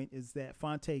this point is that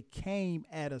Fonte came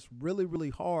at us really,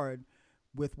 really hard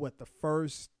with the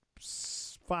first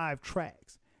 5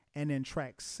 tracks, and then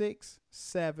tracks 6,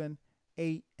 7,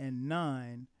 8, and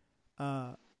 9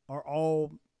 are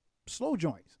all slow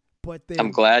joints. But I'm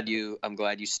glad you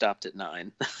stopped at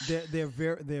 9. they're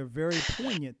very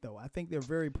poignant though. I think they're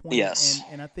very poignant. Yes.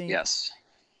 And I think there's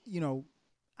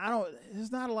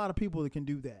not a lot of people that can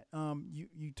do that.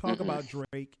 You talk about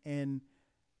Drake, and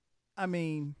I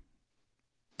mean,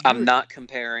 I'm not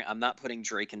putting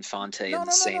Drake and Fonte in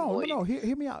the same league. No,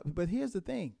 hear me out. But here's the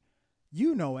thing.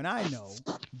 And I know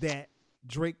that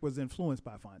Drake was influenced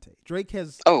by Fonte. Drake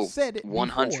has said it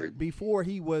 100 before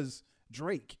he was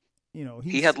Drake.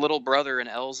 He had Little Brother and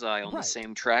Elzhi on the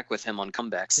same track with him on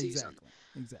Comeback Season.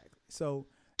 Exactly. So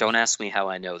don't ask me how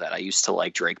I know that. I used to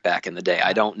like Drake back in the day.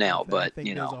 I don't now, but I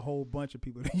think there's a whole bunch of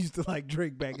people that used to like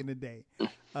Drake back in the day.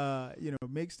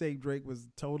 Mixtape Drake was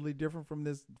totally different from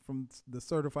the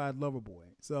Certified Lover Boy.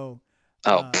 So.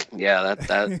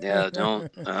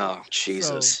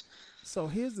 Jesus. So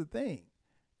here's the thing,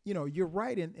 you're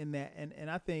right in that, and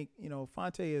I think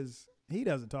Fonte he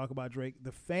doesn't talk about Drake.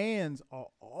 The fans are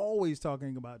always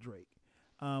talking about Drake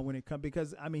when it comes,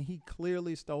 because I mean he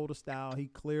clearly stole the style. He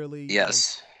clearly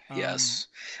yes.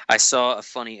 I saw a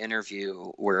funny interview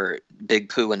where Big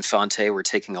Pooh and Fonte were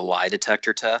taking a lie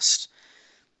detector test.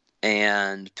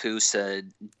 And Pooh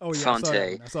said, Fonte,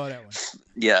 I saw that one.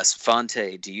 Yes,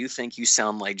 Fonte, do you think you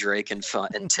sound like Drake? And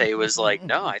Tay was like,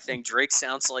 no, I think Drake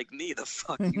sounds like me. The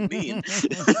fuck you mean?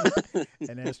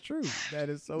 And that's true. That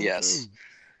is so true.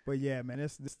 But yeah, man,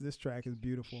 this track is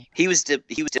beautiful. He was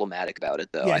diplomatic about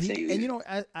it, though. Yeah, I think.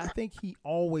 I think he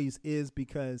always is,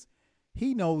 because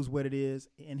he knows what it is,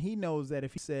 and he knows that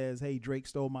if he says, hey, Drake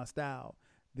stole my style,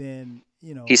 then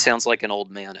he sounds like an old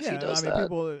man if he does that.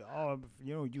 People,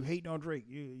 you hating on Drake.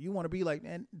 You want to be like,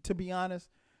 and to be honest,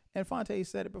 and Fonte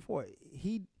said it before.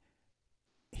 He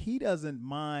doesn't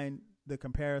mind the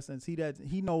comparisons.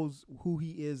 He knows who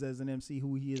he is as an MC,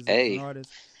 who he is as an artist.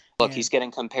 Look, he's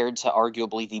getting compared to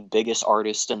arguably the biggest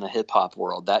artist in the hip hop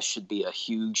world. That should be a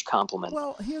huge compliment.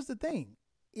 Well, here's the thing: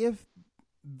 if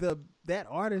that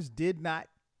artist did not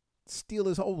steal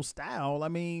his whole style, I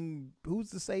mean, who's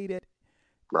to say that?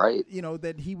 Right.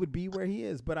 That he would be where he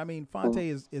is. But I mean, Fonte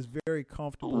is very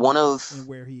comfortable in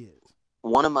where he is.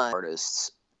 One of my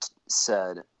artists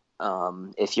said,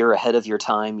 if you're ahead of your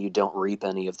time, you don't reap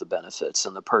any of the benefits.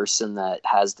 And the person that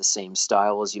has the same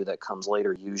style as you that comes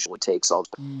later usually takes all.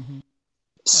 Mm-hmm.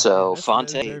 So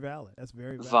Fonte, that's very valid. That's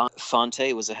very valid.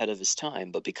 Fonte was ahead of his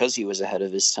time, but because he was ahead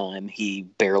of his time, he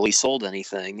barely sold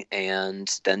anything.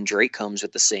 And then Drake comes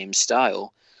with the same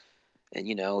style. And,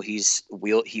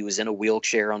 he was in a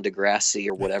wheelchair on Degrassi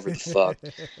or whatever the fuck.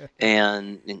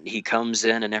 And he comes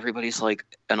in and everybody's like,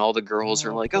 and all the girls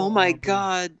are like, oh my Aubrey.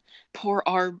 God, poor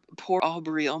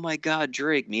Aubrey. Oh my God,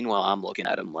 Drake. Meanwhile, I'm looking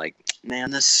at him like,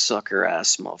 man, this sucker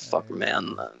ass motherfucker,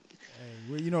 man. Well,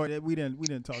 we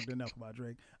didn't talk enough about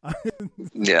Drake.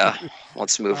 Yeah.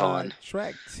 Let's move on.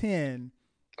 Track 10,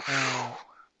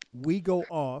 We Go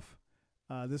Off.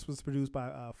 This was produced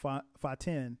by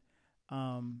Fa10.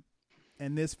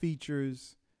 And this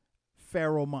features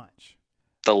Pharoahe Monch.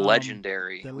 The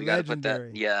legendary. We got to put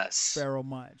that. Yes. Pharoahe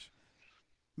Monch.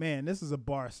 Man, this is a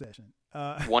bar session.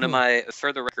 For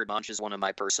the record, Monch is one of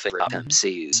my personal favorite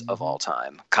MCs of all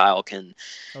time. Kyle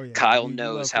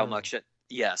knows how much it.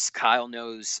 Yes, Kyle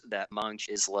knows that Monch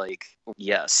is like,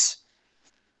 yes.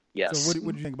 So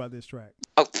what do you think about this track?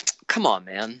 Oh, come on,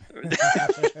 man.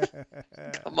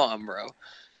 Come on, bro.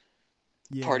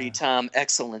 Yeah. Party time,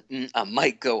 excellent. I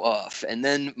might go off. And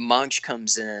then Monch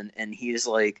comes in and he is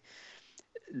like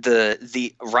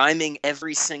the rhyming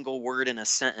every single word in a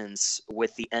sentence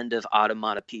with the end of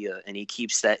automatopoeia, and he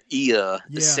keeps that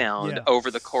sound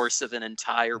over the course of an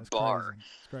entire bar.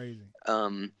 It's crazy.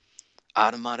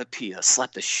 Onomatopoeia,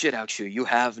 slap the shit out you. You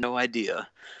have no idea.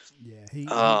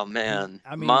 Yeah. Man.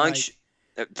 Monch.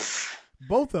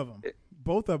 Both of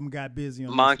them got busy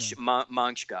on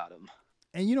Monch got him.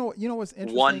 And you know what's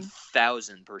interesting?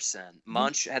 1000%.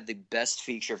 Munch had the best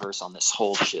feature verse on this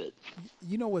whole shit.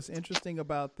 You know what's interesting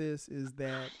about this is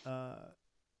that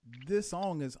this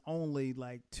song is only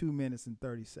like 2 minutes and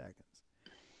 30 seconds.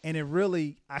 And it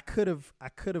really, I could have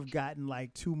gotten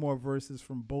like 2 more verses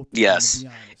from both of them, Yes. to be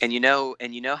honest.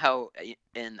 And you know how,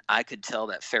 and I could tell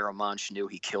that Pharoah Monch knew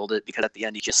he killed it, because at the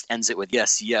end he just ends it with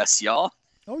yes, yes, y'all.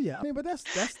 Oh yeah, I mean, but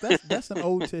that's an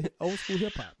old school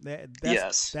hip hop.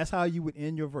 That's how you would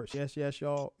end your verse. Yes, yes,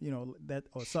 y'all. You know that,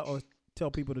 or tell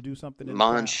people to do something.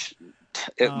 Monch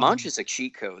is a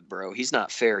cheat code, bro. He's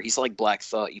not fair. He's like Black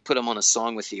Thought. You put him on a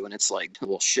song with you, and it's like,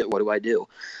 well, shit. What do I do?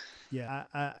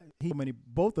 Yeah,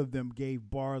 both of them gave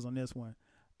bars on this one.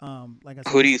 Like I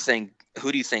said, who do you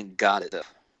think got it though?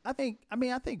 I think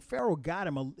Pharoah got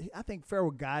him. I think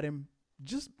Pharoah got him,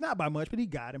 just not by much, but he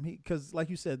got him. Because, like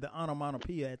you said, the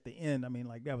onomatopoeia at the end. I mean,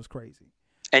 like, that was crazy.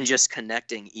 And just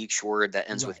connecting each word that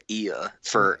ends with "ia"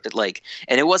 for like,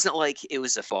 and it wasn't like it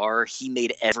was a bar. He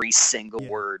made every single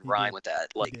word rhyme with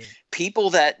that. Like, people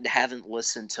that haven't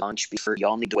listened to Munch before,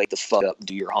 y'all need to wake the fuck up,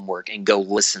 do your homework, and go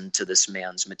listen to this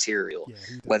man's material.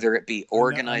 Whether it be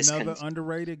organized, another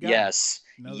underrated guy. Yes,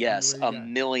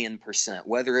 1,000,000%.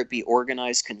 Whether it be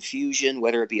organized confusion,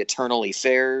 whether it be eternally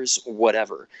fairs,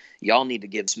 whatever, y'all need to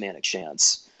give this man a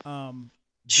chance. Then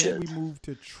we move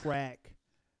to track.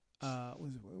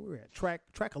 We're at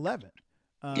track 11.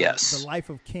 Yes. The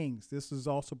Life of Kings. This is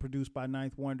also produced by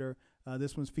Ninth Wonder.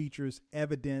 This one features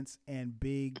Evidence and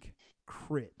Big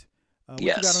Crit. What you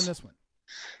got on this one?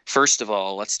 First of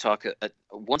all, let's talk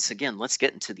once again. Let's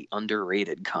get into the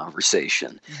underrated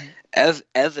conversation.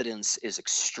 Evidence is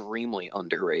extremely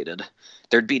underrated.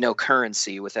 There'd be no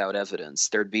Currency without Evidence.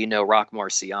 There'd be no Rock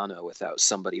Marciano without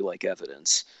somebody like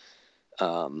Evidence.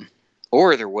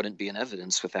 Or there wouldn't be an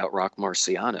Evidence without Rock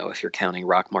Marciano, if you're counting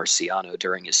Rock Marciano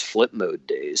during his Flip Mode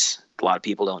days. A lot of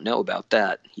people don't know about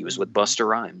that. He was with Busta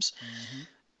Rhymes.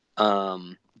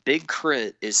 Big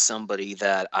Crit is somebody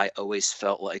that I always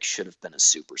felt like should have been a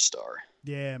superstar.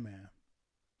 Yeah, man.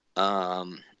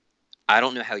 I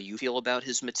don't know how you feel about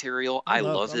his material. I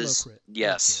love his. Crit.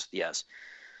 Yes.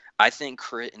 I think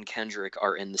Crit and Kendrick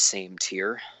are in the same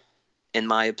tier, in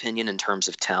my opinion, in terms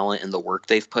of talent and the work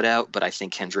they've put out, but I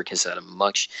think Kendrick has had a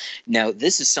much... Now,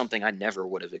 this is something I never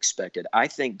would have expected. I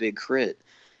think Big Crit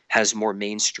has more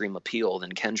mainstream appeal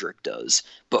than Kendrick does,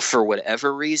 but for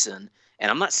whatever reason,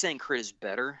 and I'm not saying Crit is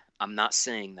better, I'm not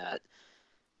saying that.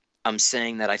 I'm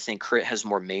saying that I think Crit has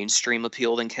more mainstream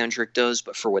appeal than Kendrick does,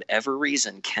 but for whatever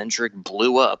reason, Kendrick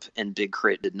blew up and Big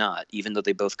Crit did not, even though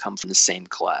they both come from the same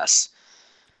class.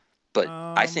 But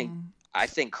I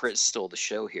think Crit stole the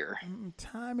show here.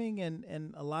 Timing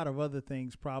and a lot of other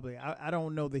things probably. I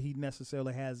don't know that he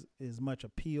necessarily has as much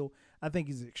appeal. I think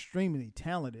he's extremely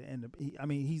talented, and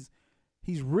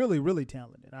he's really, really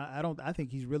talented. I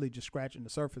think he's really just scratching the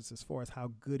surface as far as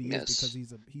how good he is,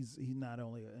 because he's not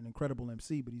only an incredible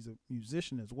MC, but he's a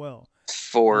musician as well.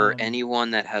 For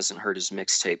anyone that hasn't heard his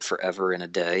mixtape Forever in a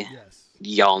Day,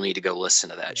 y'all need to go listen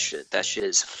to that shit. That shit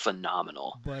is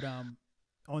phenomenal. But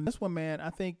on this one, man, I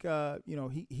think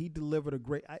he delivered a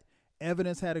great.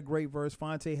 Evidence had a great verse.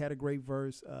 Phonte had a great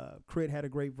verse. Crit had a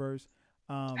great verse.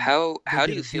 How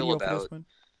do you feel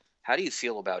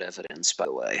about Evidence, by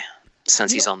the way?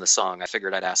 Since he's on the song, I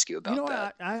figured I'd ask you about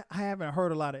that. I haven't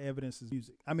heard a lot of Evidence's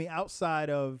music. I mean, outside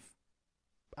of,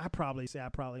 I probably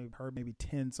heard maybe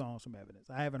 10 songs from Evidence.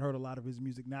 I haven't heard a lot of his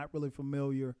music. Not really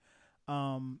familiar.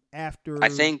 After, I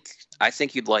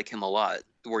think you'd like him a lot.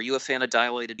 Were you a fan of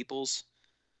Dilated Peoples?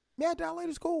 Yeah,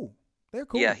 Dilated's cool. They're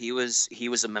cool. Yeah, he was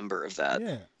a member of that.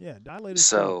 Yeah, Dilated.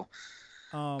 So,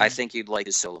 cool. I think you'd like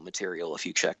his solo material if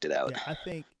you checked it out.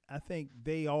 Yeah, I think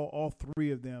they all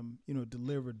three of them,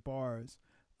 delivered bars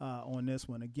on this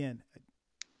one. Again,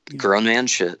 grown man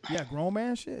shit. Yeah, grown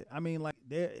man shit. I mean, like,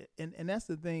 and that's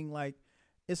the thing. Like,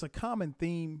 it's a common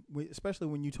theme, especially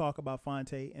when you talk about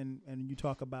Phonte and you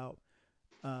talk about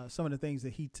some of the things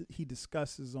that he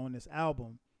discusses on this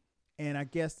album. And I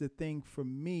guess the thing for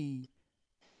me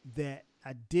that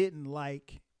I didn't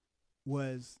like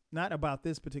was not about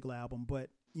this particular album, but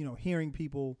hearing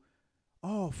people,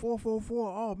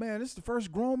 444, oh man, this is the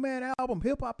first grown man album.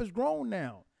 Hip hop is grown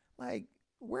now. Like,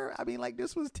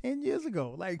 this was 10 years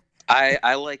ago. Like,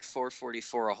 I like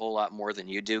 444 a whole lot more than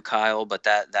you do, Kyle, but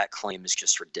that claim is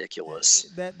just ridiculous.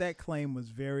 That claim was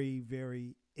very,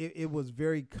 very, it was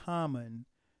very common,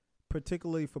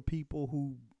 particularly for people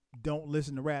who don't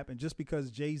listen to rap. And just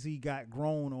because Jay-Z got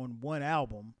grown on one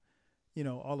album,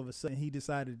 all of a sudden he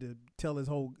decided to tell his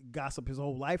whole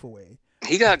life away.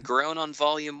 He got grown on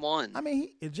Volume 1. I mean,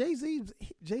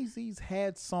 Jay-Z's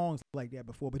had songs like that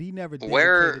before, but he never dedicated.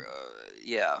 Where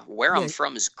Yeah, Where Yeah. I'm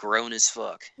From is grown as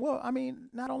fuck. Well, I mean,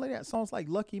 not only that, songs like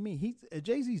 "Lucky Me,"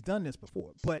 Jay-Z's done this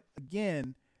before, but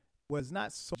again, was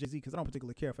not so Jay-Z because I don't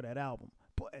particularly care for that album.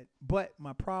 But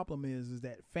my problem is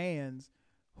that fans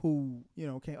who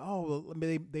came, well,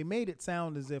 they made it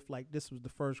sound as if like this was the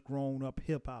first grown-up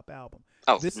hip-hop album.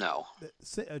 Oh, no.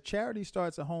 Charity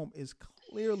Starts at Home is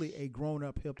clearly a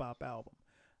grown-up hip-hop album.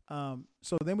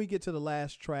 So then we get to the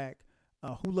last track,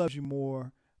 Who Loves You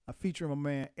More, featuring my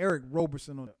man Eric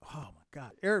Roberson on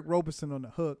Eric Roberson on the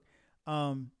hook.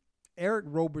 Eric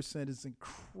Roberson is an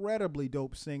incredibly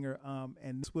dope singer,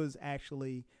 and this was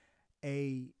actually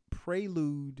a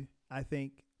prelude, I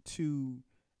think, to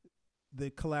the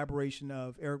collaboration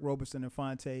of Eric Roberson and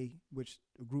Fonte, which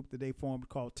a group that they formed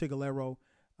called Tigolero,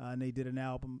 and they did an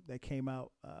album that came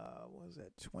out, what was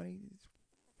that,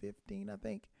 2015, I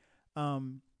think.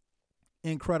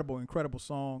 Incredible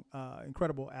song,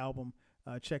 incredible album.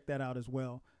 Check that out as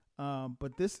well.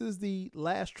 But this is the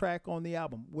last track on the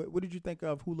album. What did you think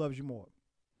of Who Loves You More?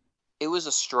 It was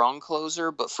a strong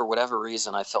closer, but for whatever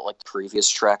reason, I felt like the previous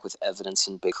track with Evidence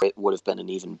and Big Crit would have been an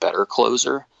even better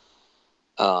closer.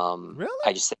 Really?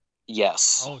 I just think,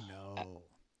 yes. Oh, no.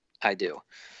 I do.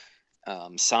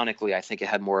 Sonically, I think it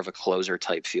had more of a closer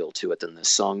type feel to it than this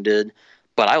song did.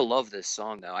 But I love this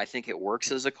song, though. I think it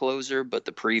works as a closer, but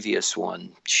the previous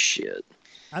one, shit.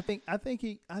 I think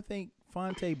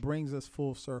Fonte brings us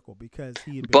full circle because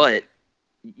he had been,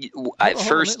 But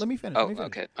first, let me finish. Oh,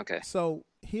 okay. So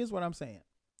here's what I'm saying.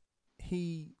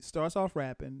 He starts off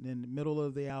rapping. In the middle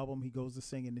of the album, he goes to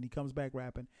singing. Then he comes back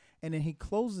rapping, and then he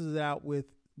closes it out with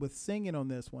singing on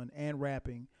this one and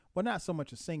rapping. Well, not so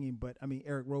much as singing, but I mean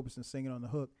Eric Roberson singing on the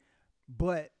hook.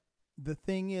 But the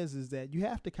thing is that you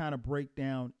have to kind of break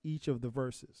down each of the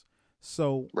verses.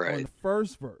 So on the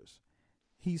first verse,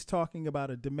 he's talking about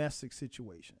a domestic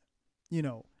situation,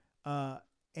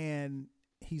 and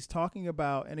he's talking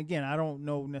about, and again, I don't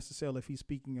know necessarily if he's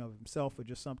speaking of himself or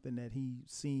just something that he's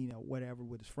seen or whatever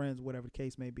with his friends, whatever the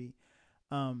case may be.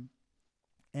 And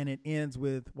it ends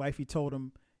with, wifey told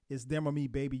him, it's them or me,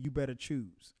 baby, you better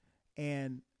choose.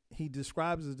 And he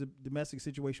describes the domestic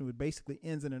situation, which basically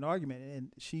ends in an argument,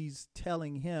 and she's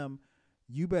telling him,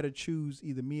 you better choose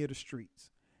either me or the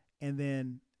streets. And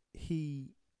then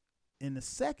in the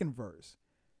second verse,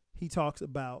 he talks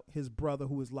about his brother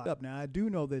who is locked up. Now, I do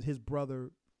know that his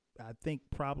brother, I think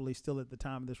probably still at the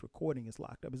time of this recording, is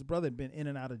locked up. His brother had been in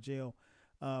and out of jail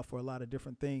for a lot of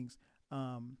different things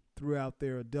throughout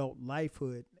their adult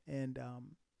lifehood. And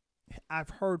I've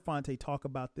heard Fonte talk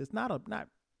about this, not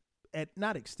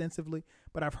extensively,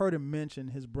 but I've heard him mention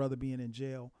his brother being in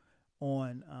jail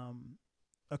on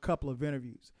a couple of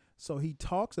interviews. So he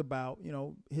talks about,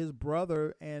 his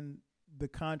brother and the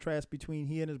contrast between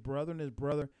he and his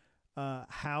brother,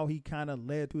 how he kind of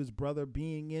led to his brother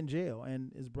being in jail,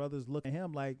 and his brother's looking at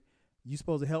him like, you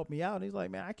supposed to help me out. And he's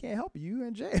like, man, I can't help you. You're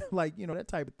in jail. Like, that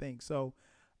type of thing. So,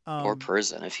 or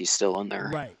prison if he's still in there.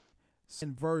 Right.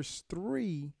 In verse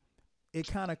 3, it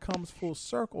kind of comes full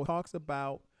circle. It talks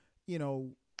about,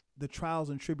 the trials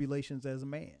and tribulations as a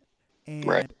man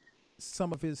and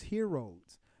some of his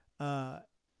heroes.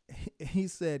 He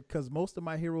said, because most of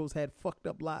my heroes had fucked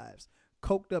up lives,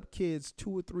 coked up kids, 2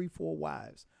 or 3, 4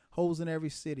 wives, hoes in every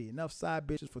city, enough side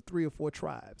bitches for 3 or 4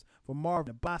 tribes, for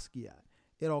Marvin and Basquiat.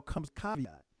 It all comes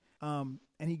caveat. And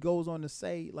he goes on to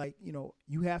say, like,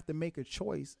 you have to make a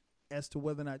choice as to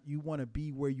whether or not you want to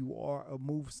be where you are or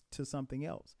move to something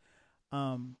else.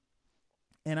 And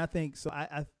I think, so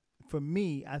for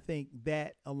me, I think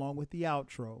that along with the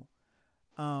outro,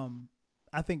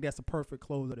 I think that's a perfect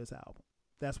close of this album.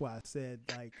 That's why I said,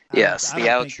 like, yes, the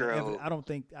outro. I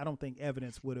don't think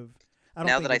Evidence would have.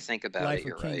 Now that I think about Life it,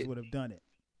 you're of Kings right. Would have done it.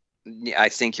 Yeah, I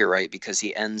think you're right, because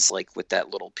he ends like with that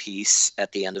little piece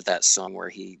at the end of that song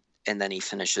where and then he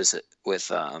finishes it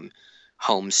with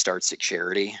Home Starts at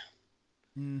Charity.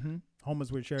 Mm-hmm. Home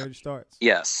is where charity starts.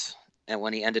 Yes. And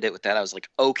when he ended it with that, I was like,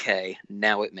 okay,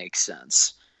 now it makes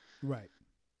sense. Right.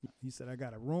 He said, I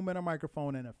got a room and a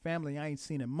microphone and a family I ain't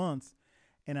seen in months,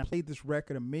 and I played this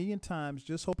record 1,000,000 times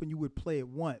just hoping you would play it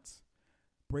once.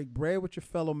 Break bread with your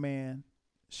fellow man,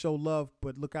 show love,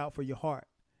 but look out for your heart.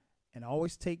 And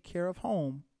always take care of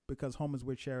home, because home is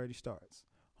where charity starts.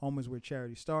 Home is where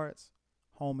charity starts.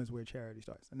 Home is where charity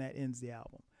starts. And that ends the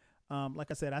album.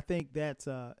 Like I said, I think that's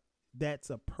a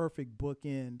perfect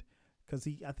bookend, because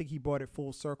I think he brought it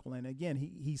full circle. And again,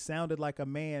 he sounded like a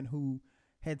man who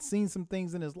had seen some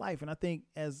things in his life. And I think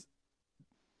as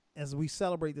we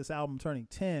celebrate this album turning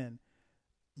 10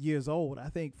 years old, I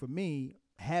think for me,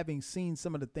 having seen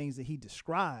some of the things that he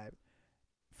described,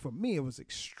 for me, it was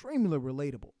extremely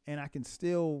relatable. And I can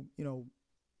still,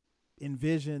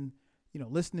 envision,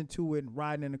 listening to it and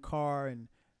riding in the car. And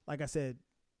like I said,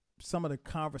 some of the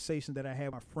conversations that I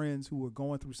had with my friends who were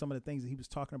going through some of the things that he was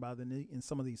talking about in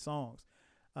some of these songs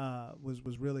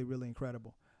was really, really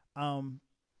incredible.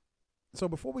 So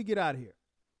before we get out of here,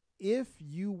 if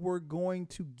you were going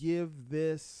to give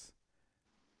this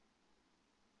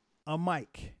a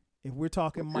mic, if we're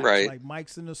talking mics, right, like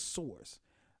mics in the source,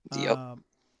 yep,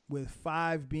 with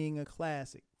 5 being a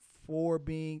classic, 4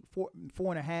 being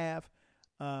 4.5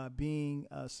 being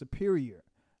superior,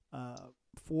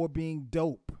 4 being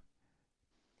dope,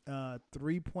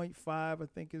 3.5 I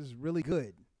think is really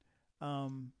good.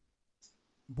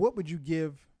 What would you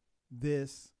give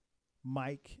this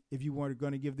mic if you weren't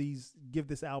going to give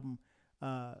this album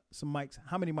some mics?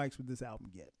 How many mics would this album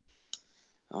get?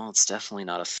 Oh, it's definitely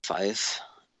not a 5.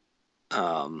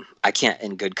 I can't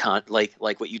in good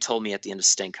like what you told me at the end of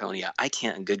Stankonia, I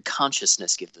can't in good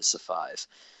consciousness give this a 5.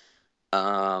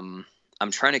 I'm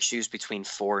trying to choose between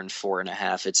 4 and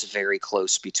 4.5. It's very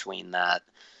close between that,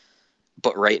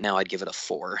 but right now I'd give it a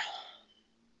 4.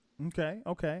 Okay.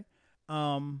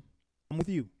 I'm with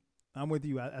you.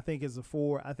 I think it's a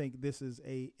 4. I think this is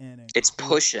it's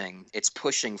pushing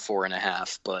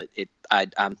 4.5, but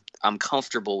I'm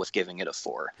comfortable with giving it a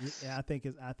 4. Yeah, I think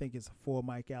it's a 4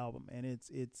 mic album, and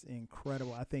it's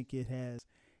incredible. I think it has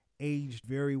aged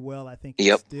very well. I think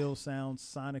it still sounds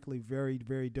sonically very,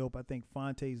 very dope. I think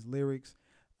Phonte's lyrics,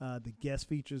 the guest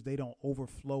features, they don't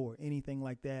overflow or anything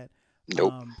like that.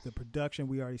 Nope. The production,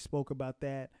 we already spoke about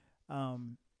that.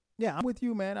 Yeah, I'm with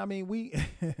you, man. I mean,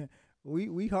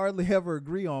 we hardly ever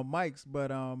agree on mics,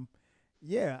 but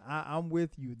yeah, I'm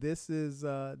with you. This is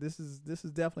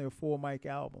definitely a 4 mic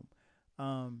album.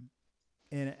 And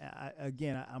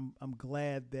I'm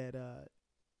glad that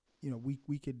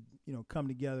we could come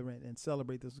together and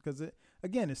celebrate this, because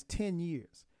it's 10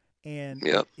 years, and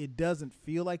it doesn't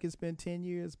feel like it's been 10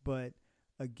 years, but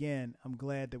again, I'm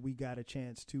glad that we got a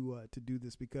chance to do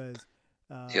this, because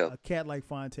a cat like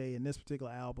Phonte in this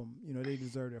particular album, they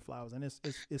deserve their flowers. And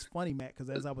it's funny, Matt, because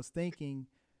as I was thinking,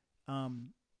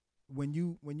 when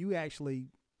you actually,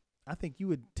 I think you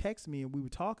would text me and we were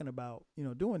talking about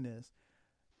doing this,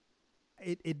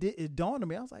 it dawned on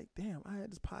me. I was like, damn, I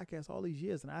had this podcast all these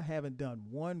years and I haven't done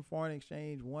one Foreign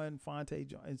Exchange, one Phonte,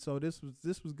 and so this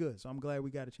was good. So I'm glad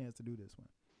we got a chance to do this one.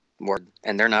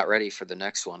 And they're not ready for the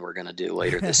next one we're going to do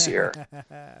later this year.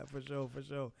 For sure.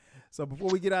 So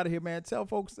before we get out of here, man, tell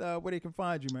folks where they can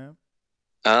find you, man.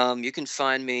 You can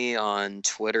find me on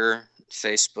Twitter,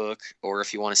 Facebook, or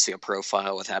if you want to see a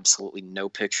profile with absolutely no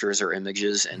pictures or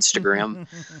images, Instagram.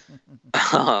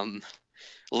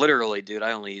 Literally, dude,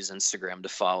 I only use Instagram to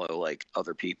follow like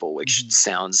other people, which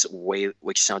sounded way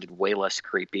less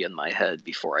creepy in my head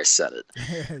before I said it.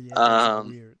 Yeah,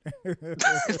 weird.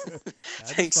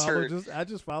 I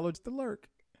just followed just to lurk.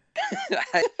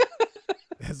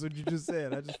 That's what you just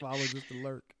said. I just followed just to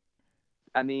lurk.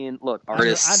 I mean, look,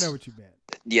 artists. I know what you meant.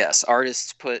 Yes,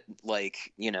 artists put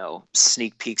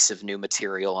sneak peeks of new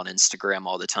material on Instagram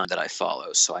all the time that I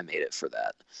follow, so I made it for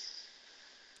that.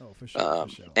 Oh, for sure.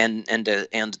 And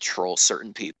to troll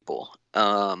certain people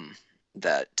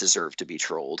that deserve to be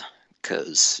trolled,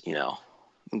 because we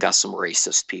got some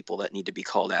racist people that need to be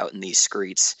called out in these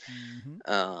streets.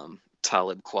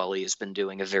 Talib Kweli has been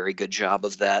doing a very good job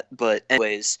of that. But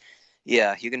anyways,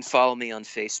 yeah, you can follow me on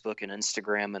Facebook and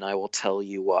Instagram, and I will tell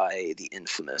you why The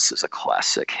Infamous is a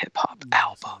classic hip hop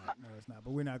album. No, it's not. But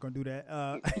we're not going to do that.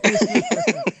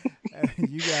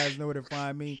 You guys know where to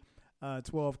find me.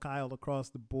 12 Kyle across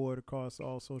the board, across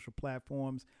all social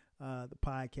platforms. The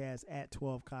podcast at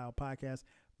 12 Kyle Podcast.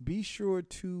 Be sure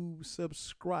to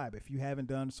subscribe if you haven't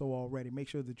done so already. Make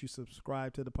sure that you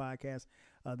subscribe to the podcast.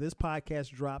 This podcast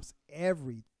drops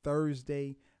every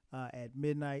Thursday at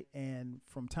midnight, and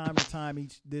from time to time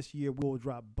this year we'll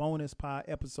drop bonus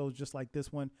episodes just like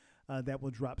this one that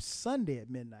will drop Sunday at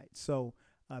midnight. So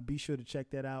be sure to check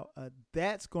that out.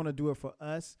 That's going to do it for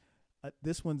us.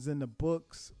 This one's in the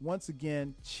books. Once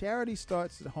again, charity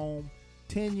starts at home.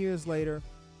 10 years later,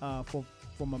 for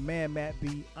my man Matt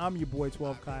B, I'm your boy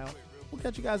 12 Kyle. We'll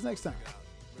catch you guys next time.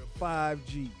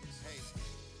 5Gs.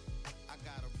 I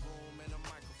got a room and a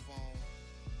microphone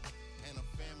and a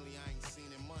family I ain't seen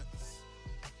in months.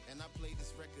 And I played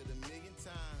this record 1,000,000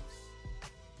 times,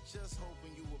 just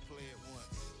hoping you would play it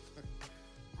once.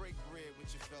 Break bread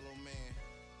with your fellow man.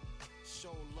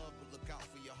 Show love, but look out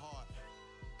for your heart.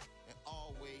 And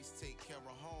always take care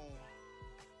of home,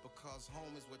 because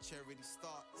home is where charity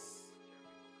starts.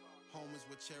 Home is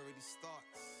where charity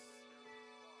starts.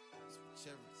 It's where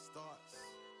charity starts.